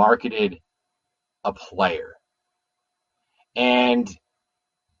point marketed a player. And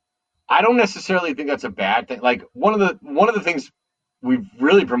I don't necessarily think that's a bad thing. Like, one of the things we've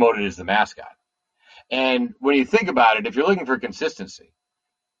really promoted is the mascot. And when you think about it, if you're looking for consistency,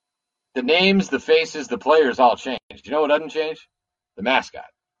 the names, the faces, the players all change. You know what doesn't change? The mascot.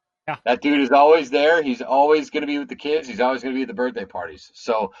 Yeah. That dude is always there. He's always going to be with the kids. He's always going to be at the birthday parties.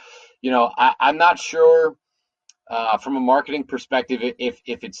 So, I'm not sure from a marketing perspective if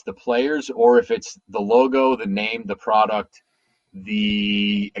it's the players or if it's the logo, the name, the product,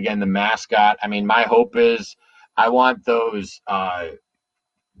 the mascot. I mean, my hope is I want those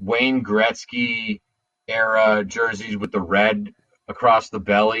Wayne Gretzky era jerseys with the red across the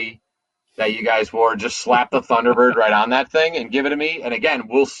belly that you guys wore. Just slap the Thunderbird right on that thing and give it to me. And again,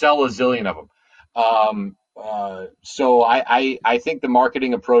 we'll sell a zillion of them. So I think the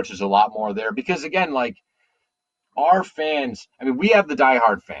marketing approach is a lot more there, because again, like, our fans, I mean, we have the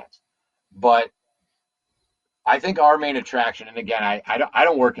diehard fans, but I think our main attraction, and again, I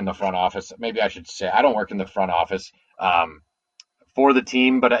don't work in the front office. Maybe I should say I don't work in the front office for the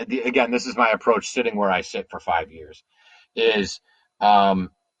team, but again, this is my approach sitting where I sit for 5 years, is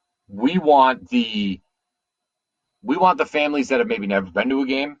we want the families that have maybe never been to a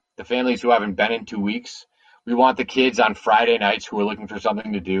game, the families who haven't been in 2 weeks. We want the kids on Friday nights who are looking for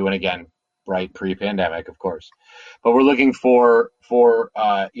something to do, and again, right, pre-pandemic, of course. But we're looking for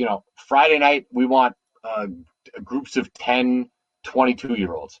Friday night, we want groups of 10,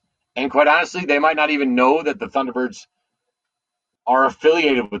 22-year-olds. And quite honestly, they might not even know that the Thunderbirds are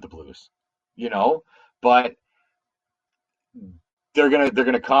affiliated with the Blues, but they're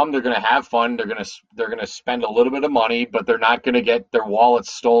gonna come, they're gonna have fun, they're gonna spend a little bit of money, but they're not gonna get their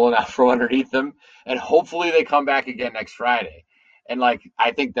wallets stolen out from underneath them. And hopefully they come back again next Friday. And like,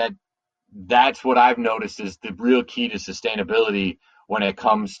 I think that's what I've noticed is the real key to sustainability when it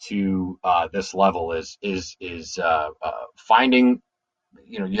comes to this level is finding,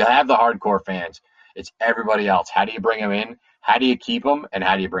 you have the hardcore fans. It's everybody else. How do you bring them in? How do you keep them? And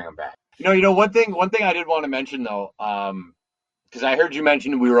how do you bring them back? One thing I did want to mention though, because I heard you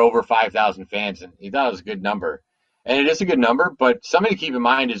mention we were over 5,000 fans, and you thought it was a good number, and it is a good number. But something to keep in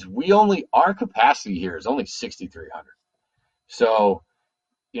mind is our capacity here is only 6,300. So,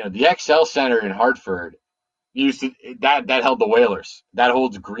 the XL Center in Hartford that held the Whalers. That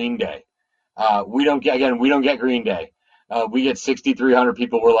holds Green Day. We don't get Green Day. We get 6,300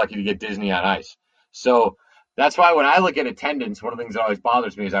 people. We're lucky to get Disney on Ice. So that's why when I look at attendance, one of the things that always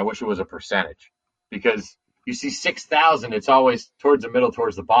bothers me is I wish it was a percentage, because you see 6,000, it's always towards the middle,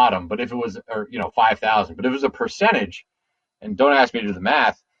 towards the bottom. But if it was, 5,000, but if it was a percentage, and don't ask me to do the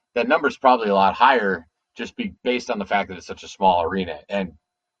math, that number's probably a lot higher, just based on the fact that it's such a small arena. And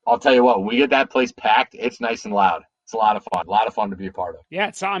I'll tell you what, when we get that place packed, it's nice and loud. It's a lot of fun to be a part of.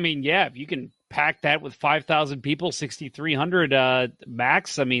 Yeah, if you can pack that with 5,000 people, 6,300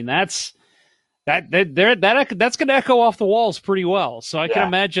 max, I mean, that's going to echo off the walls pretty well. So I can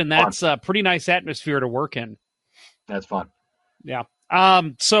imagine that's a pretty nice atmosphere to work in. That's fun. Yeah.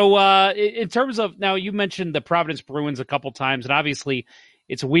 So in terms of, now you mentioned the Providence Bruins a couple times, and obviously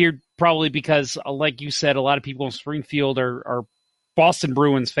it's weird probably because, like you said, a lot of people in Springfield are Boston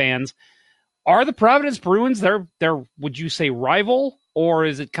Bruins fans. Are the Providence Bruins they're would you say rival, or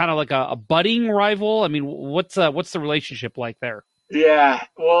is it kind of like a budding rival? I mean, what's the relationship like there? Yeah,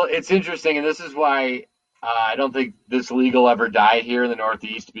 well, it's interesting, and this is why I don't think this league will ever die here in the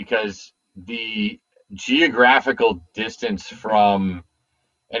Northeast, because the geographical distance from,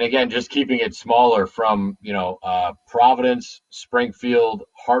 and again, just keeping it smaller, from Providence, Springfield,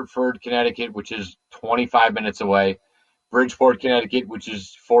 Hartford, Connecticut, which is 25 minutes away, Bridgeport, Connecticut, which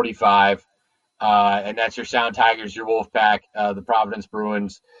is 45, and that's your Sound Tigers, your Wolfpack, the Providence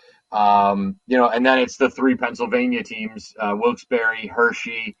Bruins, and then it's the three Pennsylvania teams, Wilkes-Barre,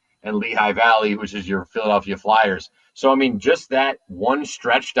 Hershey, and Lehigh Valley, which is your Philadelphia Flyers. So, I mean, just that one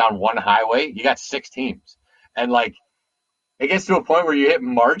stretch down one highway, you got 6 teams. And, like, it gets to a point where you hit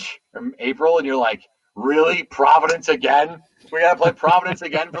March or April, and you're like, really? Providence again? We got to play Providence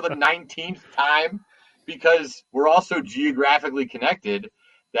again for the 19th time? Because we're also geographically connected,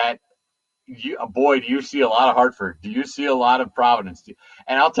 that boy, do you see a lot of Hartford? Do you see a lot of Providence?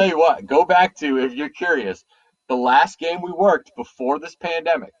 And I'll tell you what, go back to, if you're curious, the last game we worked before this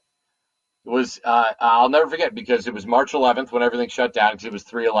pandemic was, I'll never forget, because it was March 11th when everything shut down, because it was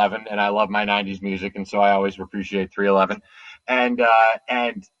 3/11, and I love my 90s music, and so I always appreciate 3/11. And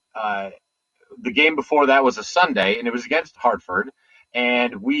the game before that was a Sunday, and it was against Hartford,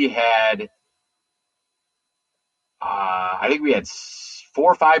 and we had, I think we had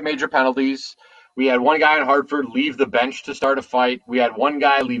 4 or 5 major penalties. We had one guy in Hartford leave the bench to start a fight. We had one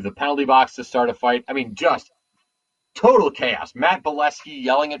guy leave the penalty box to start a fight. I mean, just total chaos. Matt Bolesky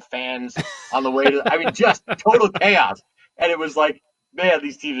yelling at fans on the way to, I mean, just total chaos. And it was like, man,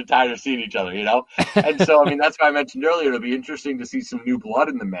 these teams are tired of seeing each other, you know? And so, I mean, that's why I mentioned earlier, it'll be interesting to see some new blood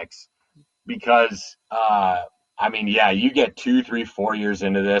in the mix because, I mean, yeah, you get 2, 3, 4 years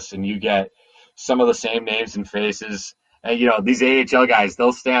into this and you get some of the same names and faces. And, you know, these AHL guys,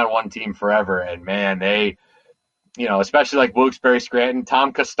 they'll stay on one team forever. And, man, they, you know, especially like Wilkes-Barre Scranton,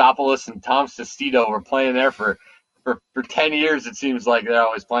 Tom Kostopoulos and Tom Sestito were playing there for 10 years, it seems like they're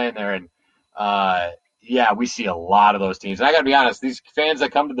always playing there. And, yeah, we see a lot of those teams. And I got to be honest, these fans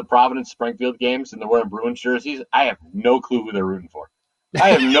that come to the Providence Springfield games and they're wearing Bruins jerseys, I have no clue who they're rooting for. I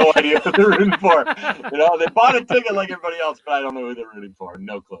have no idea who they're rooting for. You know, they bought a ticket like everybody else, but I don't know who they're rooting for.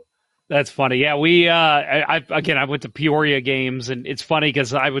 No clue. That's funny. Yeah, we I went to Peoria games, and it's funny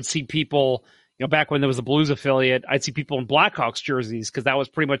because I would see people, you know, back when there was a Blues affiliate, I'd see people in Blackhawks jerseys because that was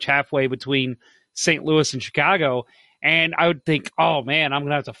pretty much halfway between St. Louis and Chicago. And I would think, oh, man, I'm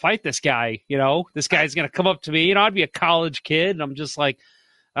going to have to fight this guy. You know, this guy's going to come up to me. You know, I'd be a college kid, and I'm just like,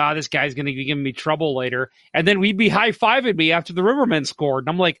 this guy's going to be giving me trouble later. And then we'd be high-fiving me after the Rivermen scored. And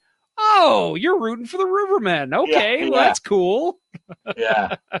I'm like, oh, you're rooting for the Rivermen. Okay, well, that's cool.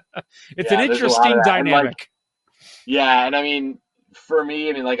 Yeah. It's an interesting dynamic. Like, yeah, and I mean, for me,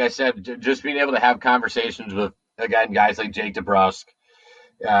 I mean, like I said, just being able to have conversations with, again, guys like Jake DeBrusk,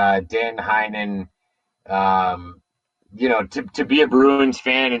 Dan Heinen, you know, to be a Bruins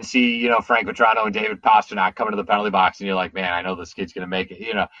fan and see, you know, Frank Vetrano and David Pasternak coming to the penalty box, and you're like, man, I know this kid's going to make it,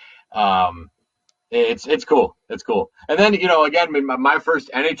 you know. It's cool. It's cool. And then, you know, again, my first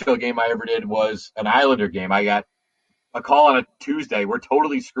NHL game I ever did was an Islander game. I got a call on a Tuesday. We're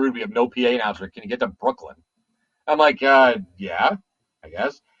totally screwed. We have no PA announcer. Can you get to Brooklyn? I'm like, yeah, I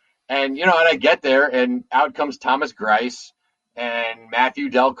guess. And, you know, and I get there, and out comes Thomas Greiss and Matthew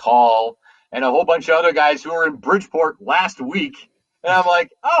Del Call and a whole bunch of other guys who were in Bridgeport last week. And I'm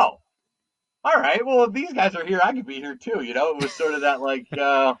like, oh, all right. Well, if these guys are here, I could be here too. You know, it was sort of that like,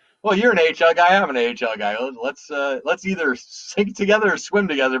 well, you're an AHL guy. I'm an AHL guy. Let's either sink together or swim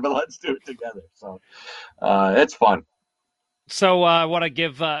together, but let's do it together. So it's fun. So I want to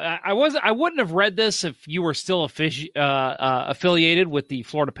give. I wouldn't have read this if you were still affiliated with the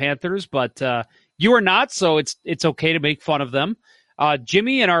Florida Panthers, but you are not. So it's okay to make fun of them.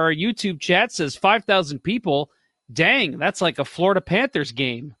 Jimmy in our YouTube chat says 5,000 people. Dang, that's like a Florida Panthers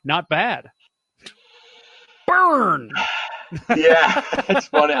game. Not bad. Burn. Yeah, it's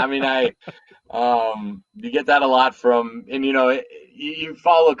funny. I mean, you get that a lot from, and you know, you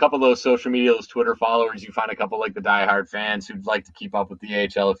follow a couple of those social media, those Twitter followers. You find a couple like the diehard fans who'd like to keep up with the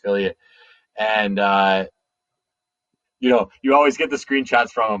AHL affiliate, and you know, you always get the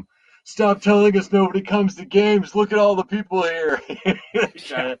screenshots from them. Stop telling us nobody comes to games. Look at all the people here.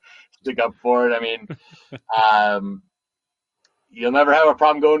 Trying to stick up for it. I mean, you'll never have a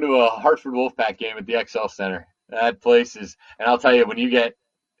problem going to a Hartford Wolfpack game at the XL Center. That place is, and I'll tell you, when you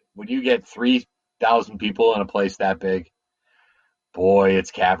get 3,000 people in a place that big, boy,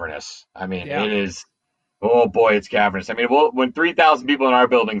 it's cavernous. I mean, It is. Oh boy, it's cavernous. I mean, when 3,000 people in our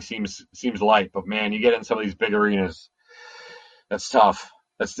building seems light, but man, you get in some of these big arenas, that's tough.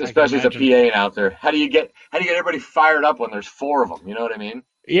 That's especially as a PA announcer. How do you get everybody fired up when there's 4 of them? You know what I mean?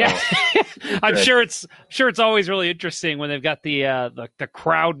 Yeah, so, I'm sure it's always really interesting when they've got the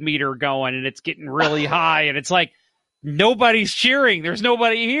crowd meter going and it's getting really high and it's like nobody's cheering. There's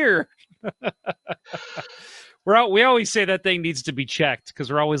nobody here. We always say that thing needs to be checked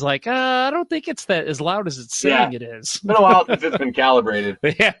because we're always like, I don't think it's that as loud as it's saying it is. It's been a while since it's been calibrated.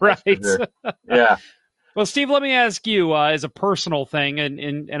 Yeah, right. Sure. Yeah. Well, Steve, let me ask you as a personal thing,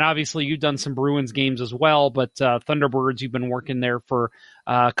 and obviously you've done some Bruins games as well, but Thunderbirds, you've been working there for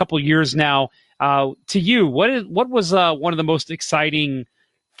a couple years now. To you, what was one of the most exciting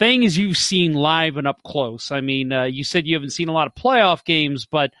things you've seen live and up close? I mean, you said you haven't seen a lot of playoff games,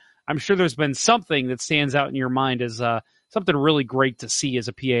 but I'm sure there's been something that stands out in your mind as something really great to see as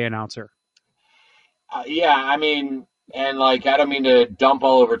a PA announcer. Yeah, I mean, and like, I don't mean to dump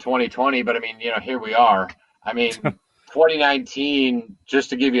all over 2020, but I mean, you know, here we are. I mean, 2019, just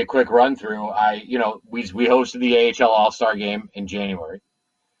to give you a quick run through, we hosted the AHL All-Star Game in January,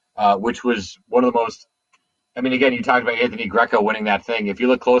 which was one of the most. I mean, again, you talked about Anthony Greco winning that thing. If you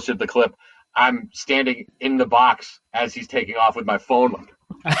look closer at the clip, I'm standing in the box as he's taking off with my phone.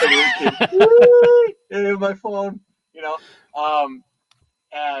 My phone,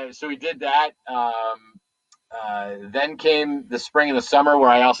 so we did that. Then came the spring and the summer, where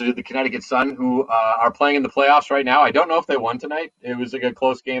I also did the Connecticut Sun, who are playing in the playoffs right now. I don't know if they won tonight. It was like a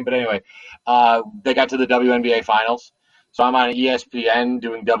close game, but anyway, they got to the WNBA Finals. So I'm on ESPN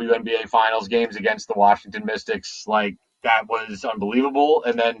doing WNBA Finals games against the Washington Mystics. Like, that was unbelievable.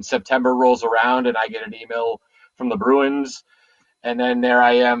 And then September rolls around, and I get an email from the Bruins. And then there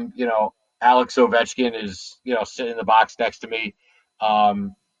I am, Alex Ovechkin is, sitting in the box next to me.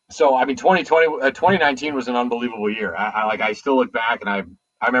 So, I mean, 2019 was an unbelievable year. I still look back, and I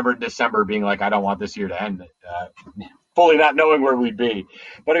remember December being like, I don't want this year to end. Fully not knowing where we'd be.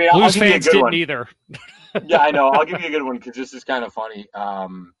 But I mean, Blues fans didn't either. Yeah, I know. I'll give you a good one because this is kind of funny.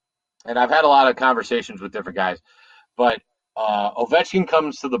 And I've had a lot of conversations with different guys. But Ovechkin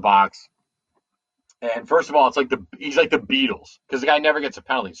comes to the box. And first of all, he's like the Beatles, because the guy never gets a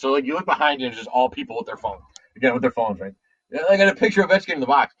penalty. So, like, you look behind you and it's just all people with their phones. Again, with their phones, right? I got a picture of Ovechkin in the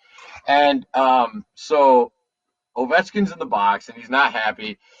box. And so Ovechkin's in the box, and he's not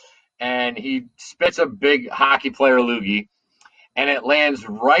happy. And he spits a big hockey player loogie, and it lands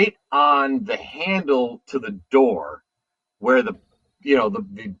right on the handle to the door, where the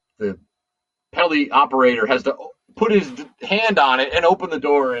penalty operator has to put his hand on it and open the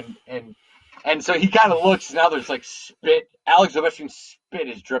door, and so he kind of looks. Now there's like spit. Alex Ovechkin's spit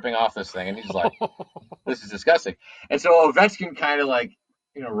is dripping off this thing, and he's like, "This is disgusting." And so Ovechkin kind of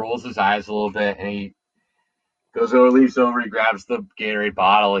rolls his eyes a little bit, and he goes over, leaves over, he grabs the Gatorade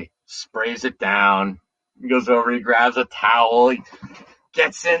bottle, he sprays it down. He goes over, he grabs a towel, he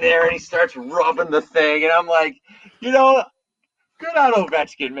gets in there, and he starts rubbing the thing. And I'm like, good on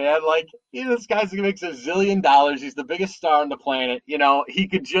Ovechkin, man. Like, this guy's going to make $1 zillion. He's the biggest star on the planet. He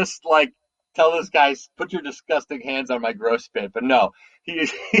could just, tell this guy, put your disgusting hands on my gross spit. But no, he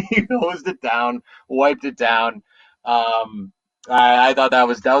hosed it down, wiped it down. I thought that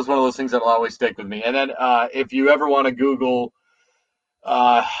was one of those things that'll always stick with me. And then if you ever want to Google,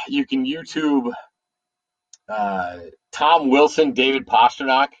 you can YouTube Tom Wilson, David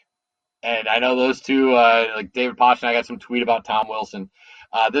Pastrnak. And I know those two, David Pastrnak got some tweet about Tom Wilson.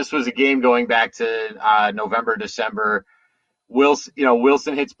 This was a game going back to November, December.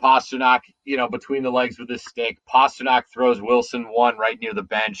 Wilson hits Pastrnak, between the legs with his stick. Pastrnak throws Wilson one right near the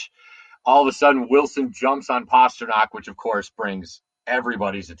bench. All of a sudden, Wilson jumps on Pastrnak, which, of course, brings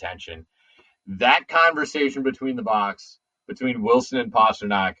everybody's attention. That conversation between Wilson and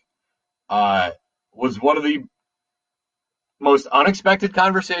Pastrnak was one of the most unexpected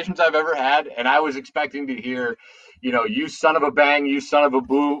conversations I've ever had, and I was expecting to hear, you son of a bang, you son of a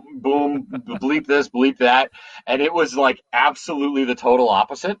boom, bleep this, bleep that, and it was absolutely the total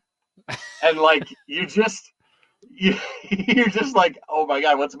opposite. And you're just like, oh my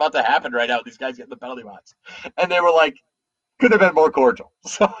God, what's about to happen right now? These guys get in the penalty box, and they were like, could have been more cordial.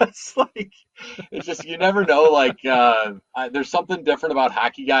 So it's just, you never know. There's something different about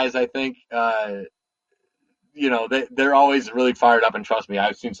hockey guys, I think. They're always really fired up, and trust me,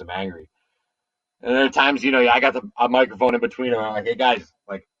 I've seen some angry. And there are times, I got a microphone in between them. I'm like, hey guys,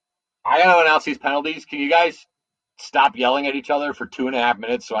 I got to announce these penalties. Can you guys stop yelling at each other for 2.5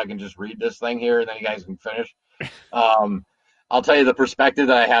 minutes so I can just read this thing here, and then you guys can finish? I'll tell you, the perspective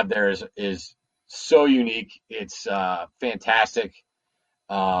that I have there is so unique. It's fantastic.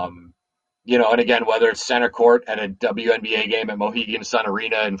 And again, whether it's center court at a WNBA game at Mohegan Sun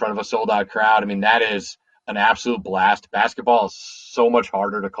Arena in front of a sold-out crowd, I mean, that is an absolute blast. Basketball is so much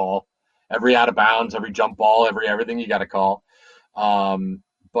harder to call. Every out of bounds, every jump ball, everything you got to call.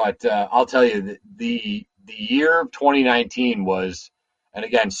 But I'll tell you, the year of 2019 was, and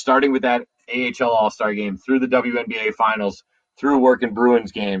again, starting with that AHL All-Star game, through the WNBA Finals, through working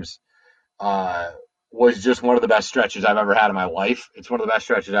Bruins games, was just one of the best stretches I've ever had in my life. It's one of the best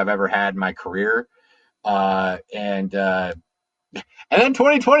stretches I've ever had in my career. And then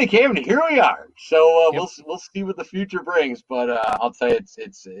 2020 came, and here we are. So we'll see what the future brings. But I'll tell you,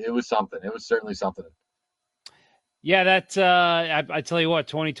 it was something. It was certainly something. Yeah, I tell you what,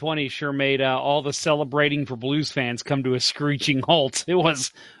 2020 sure made all the celebrating for Blues fans come to a screeching halt. It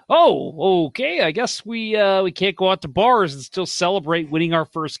was, okay, I guess we can't go out to bars and still celebrate winning our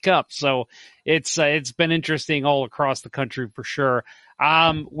first cup. So it's been interesting all across the country for sure.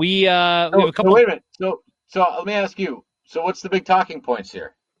 We have a couple. Wait a minute. So let me ask you. So what's the big talking points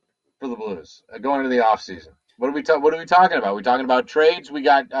here for the Blues going into the off season? What are we talking about? We're talking about trades. We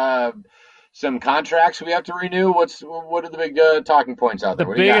got some contracts we have to renew. What are the big talking points out there?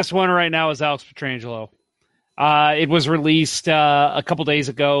 The biggest one right now is Alex Pietrangelo. It was released a couple days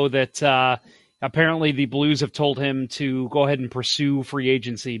ago that apparently the Blues have told him to go ahead and pursue free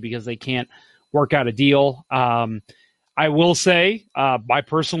agency because they can't work out a deal. I will say my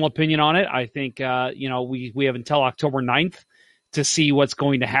personal opinion on it. I think we have until October 9th to see what's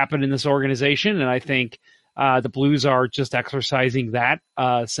going to happen in this organization, and I think the Blues are just exercising that,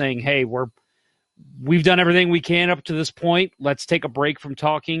 saying, "Hey, we've done everything we can up to this point. Let's take a break from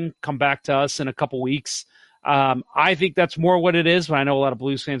talking. Come back to us in a couple weeks." I think that's more what it is, but I know a lot of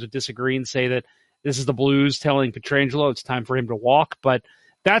Blues fans would disagree and say that this is the Blues telling Pietrangelo it's time for him to walk. But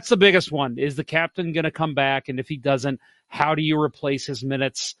that's the biggest one. Is the captain going to come back? And if he doesn't, how do you replace his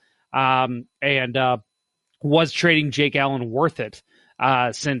minutes? Was trading Jake Allen worth it?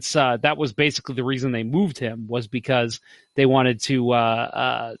 Since that was basically the reason they moved him, was because they wanted to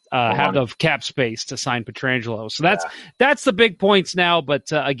have the cap space to sign Pietrangelo. So that's the big points now. But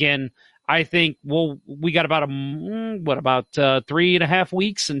again, I think we got about 3.5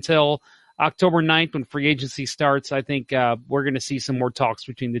 weeks until October 9th when free agency starts. I think we're going to see some more talks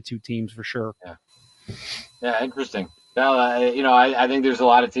between the two teams for sure. Yeah, interesting. Well, I think there's a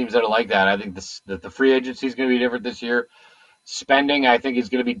lot of teams that are like that. I think that the free agency is going to be different this year. Spending, I think, is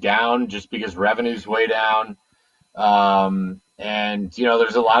going to be down just because revenue's way down. And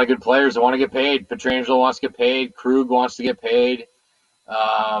there's a lot of good players that want to get paid. Pietrangelo wants to get paid. Krug wants to get paid.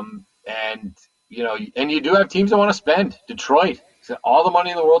 And you do have teams that want to spend. Detroit, all the money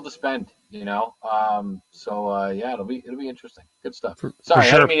in the world to spend. It'll be interesting. Good stuff. Sorry,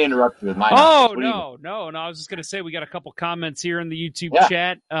 I didn't mean to interrupt you with my. Oh no! I was just going to say we got a couple comments here in the YouTube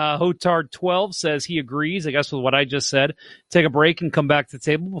chat. Hotard12 says he agrees, I guess, with what I just said. Take a break and come back to the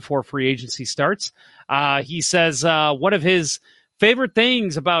table before free agency starts. He says one of his favorite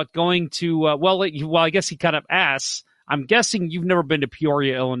things about going to I guess he kind of asks. I'm guessing you've never been to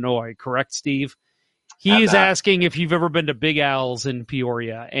Peoria, Illinois, correct, Steve? He is asking if you've ever been to Big Al's in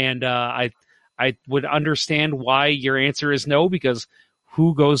Peoria, and I would understand why your answer is no, because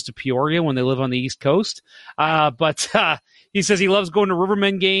who goes to Peoria when they live on the East Coast? But he says he loves going to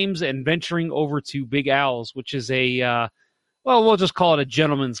Rivermen games and venturing over to Big Al's, which is we'll just call it a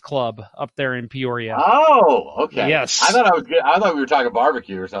gentleman's club up there in Peoria. Oh, okay. Yes. I thought we were talking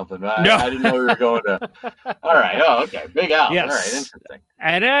barbecue or something. No. I didn't know we were going to. All right. Oh, okay. Big Al. Yes. All right. Interesting.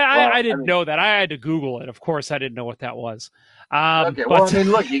 And I didn't know that. I had to Google it. Of course, I didn't know what that was. Okay. Well,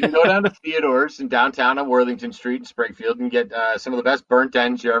 look, you can go down to Theodore's in downtown on Worthington Street in Springfield and get some of the best burnt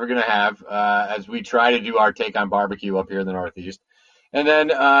ends you're ever going to have as we try to do our take on barbecue up here in the Northeast. And then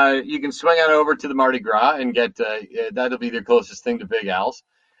you can swing on over to the Mardi Gras and get that'll be the closest thing to Big Al's.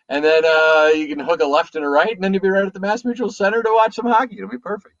 And then you can hook a left and a right, and then you'll be right at the Mass Mutual Center to watch some hockey. It'll be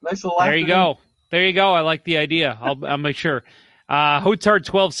perfect. Nice little. There you go. There you go. I like the idea. I'll make sure.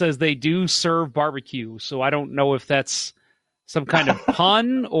 Hotard12 says they do serve barbecue, so I don't know if that's some kind of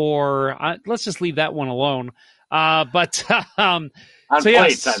pun or let's just leave that one alone. On plates,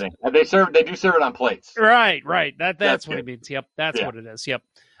 yes. I think they do serve it on plates. Right. That's what it means. Yep, that's what it is. Yep.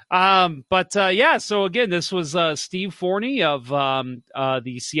 So again, this was Steve Forni of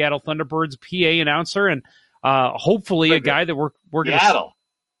the Seattle Thunderbirds PA announcer, and hopefully a guy that we're going to Seattle.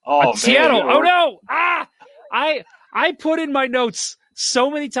 Oh, Seattle. Oh no! I put in my notes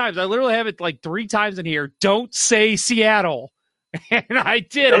so many times. I literally have it like 3 times in here. Don't say Seattle, and I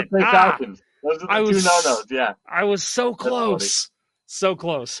did it. Don't say Falcons. Those are the 2 no-nos. Yeah, I was so close, so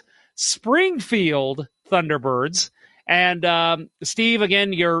close. Springfield Thunderbirds. And Steve,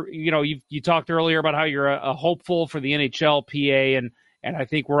 again, you talked earlier about how you're a hopeful for the NHL PA, and I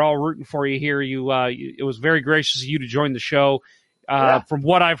think we're all rooting for you here. It was very gracious of you to join the show. From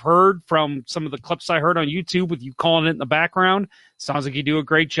what I've heard from some of the clips I heard on YouTube with you calling it in the background, sounds like you do a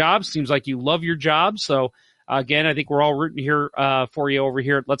great job. Seems like you love your job. So again, I think we're all rooting here for you over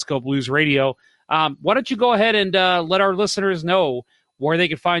here at Let's Go Blues Radio. Why don't you go ahead and let our listeners know where they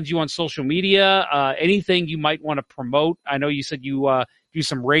can find you on social media, anything you might want to promote. I know you said you do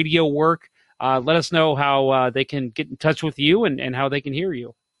some radio work. Let us know how they can get in touch with you and how they can hear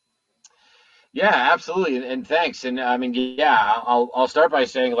you. Yeah, absolutely, and thanks. And I mean, I'll start by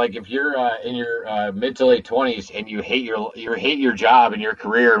saying, like, if you're in your mid to late 20s and you hate your job and your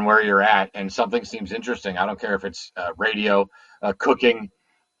career and where you're at, and something seems interesting, I don't care if it's radio, cooking,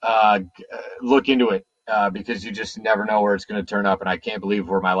 look into it because you just never know where it's going to turn up. And I can't believe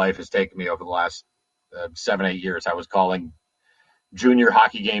where my life has taken me over the last 7-8 years. I was calling junior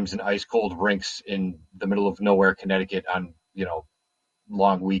hockey games in ice cold rinks in the middle of nowhere, Connecticut, on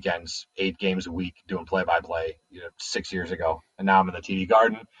long weekends, 8 games a week doing play-by-play, 6 years ago. And now I'm in the TD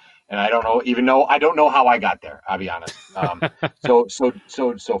Garden. And I don't know how I got there. I'll be honest.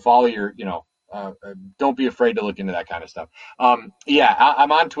 So follow your, don't be afraid to look into that kind of stuff. I'm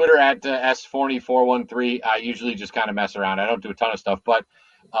on Twitter at S40413. I usually just kind of mess around. I don't do a ton of stuff, but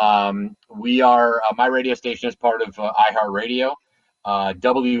we are my radio station is part of iHeartRadio.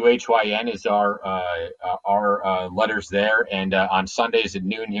 WHYN is our letters there, and on Sundays at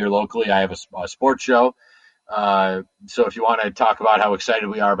noon here locally, I have a sports show. So if you want to talk about how excited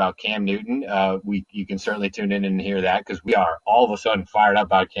we are about Cam Newton, you can certainly tune in and hear that, because we are all of a sudden fired up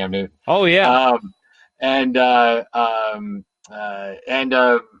about Cam Newton. Oh yeah. And then I'm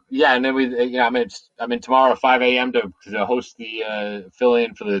in tomorrow at 5 a.m. to host fill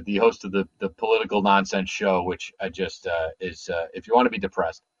in for the host of the political nonsense show, which I just is if you want to be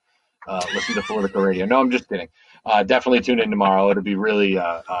depressed, listen to political radio. No, I'm just kidding. Definitely tune in tomorrow. It'll be really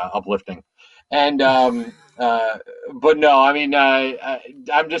uplifting. And but no, I mean,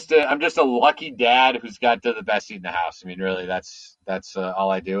 I'm just a lucky dad who's got the best seat in the house. I mean, really, that's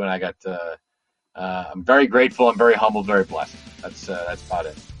all I do, and I got. I'm very grateful. I'm very humbled. Very blessed. That's about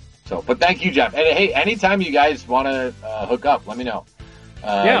it. So, but thank you, Jeff. And hey, anytime you guys want to hook up, let me know.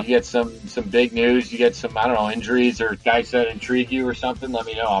 You get some big news. You get some, I don't know, injuries or guys that intrigue you or something. Let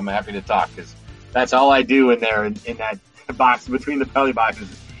me know. I'm happy to talk, because that's all I do in there in that box between the belly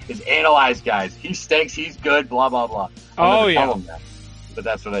boxes. Is analyze guys. He stinks. He's good. Blah blah blah. Oh yeah. But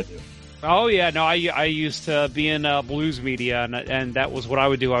that's what I do. Oh yeah. No, I used to be in blues media, and that was what I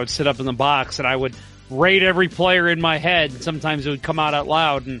would do. I would sit up in the box and I would rate every player in my head. And sometimes it would come out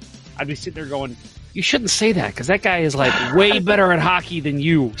loud, and I'd be sitting there going, "You shouldn't say that, because that guy is like way better at hockey than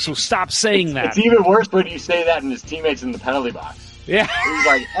you. So stop saying that." It's even worse when you say that and his teammates in the penalty box. Yeah. He's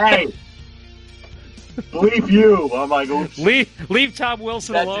like, "Hey, bleep you." I'm like, "Oops." Leave Tom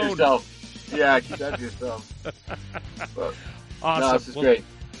Wilson That's alone. Yourself. Yeah, keep that to yourself. But, awesome. No, this is great.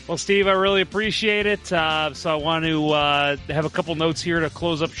 Well, Steve, I really appreciate it. So I want to have a couple notes here to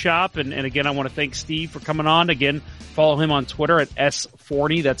close up shop. And again, I want to thank Steve for coming on. Again, follow him on Twitter at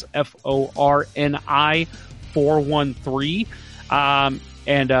S4Ni. That's Forni 413.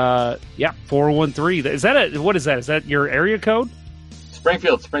 413. Is that what is that? Is that your area code?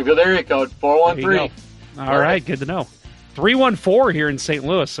 Springfield area code 413. All right, good to know. 314 here in St.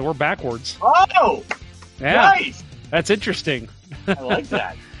 Louis, so we're backwards. Oh, yeah, nice. That's interesting. I like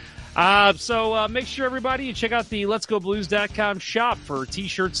that. So make sure, everybody, you check out the letsgoblues.com shop for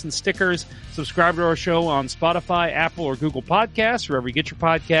T-shirts and stickers. Subscribe to our show on Spotify, Apple, or Google Podcasts, wherever you get your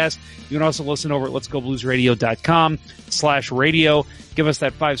podcast. You can also listen over at letsgobluesradio.com/radio. Give us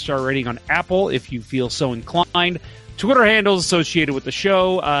that 5-star rating on Apple if you feel so inclined. Twitter handles associated with the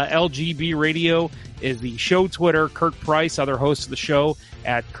show. LGB Radio is the show Twitter. Kurt Price, other host of the show,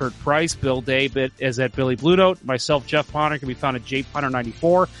 at Kurt Price. Bill Day is at Billy Blue Note. Myself, Jeff Ponner, can be found at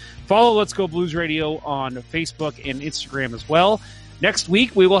JPonner94. Follow Let's Go Blues Radio on Facebook and Instagram as well. Next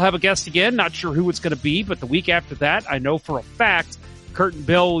week, we will have a guest again. Not sure who it's going to be, but the week after that, I know for a fact, Kurt and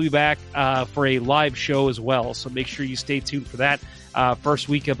Bill will be back for a live show as well. So make sure you stay tuned for that. First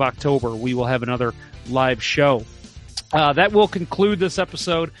week of October, we will have another live show. That will conclude this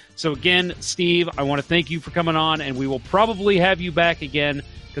episode. So again, Steve, I want to thank you for coming on, and we will probably have you back again,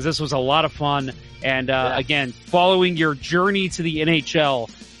 because this was a lot of fun. And again, following your journey to the NHL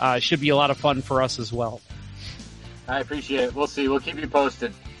should be a lot of fun for us as well. I appreciate it. We'll see. We'll keep you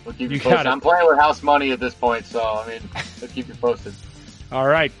posted. I'm playing with house money at this point, so I mean, we'll keep you posted. All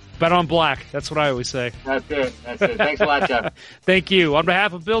right. Bet on black. That's what I always say. That's it. Thanks a lot, Jeff. Thank you. On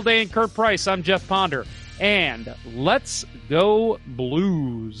behalf of Bill Day and Kurt Price, I'm Jeff Ponder. And let's go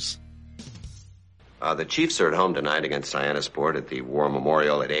Blues. The Chiefs are at home tonight against Sport at the War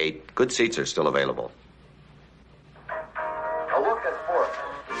Memorial at 8. Good seats are still available. A look at sports.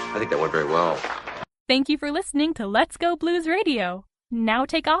 I think that went very well. Thank you for listening to Let's Go Blues Radio. Now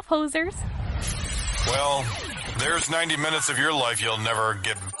take off, hosers. Well, there's 90 minutes of your life you'll never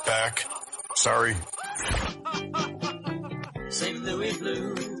get back. Sorry. St. Louis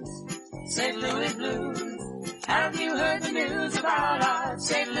Blues. St. Louis Blues. Have you heard the news about our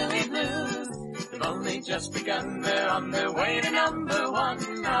St. Louis Blues? They've only just begun, they're on their way to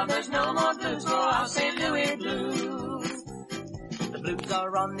 #1. Now there's no more blues for our St. Louis Blues. The Blues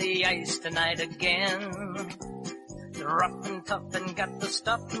are on the ice tonight again. They're rough and tough and got the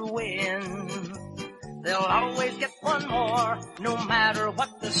stuff to win. They'll always get one more, no matter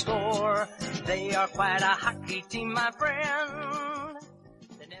what the score. They are quite a hockey team, my friend.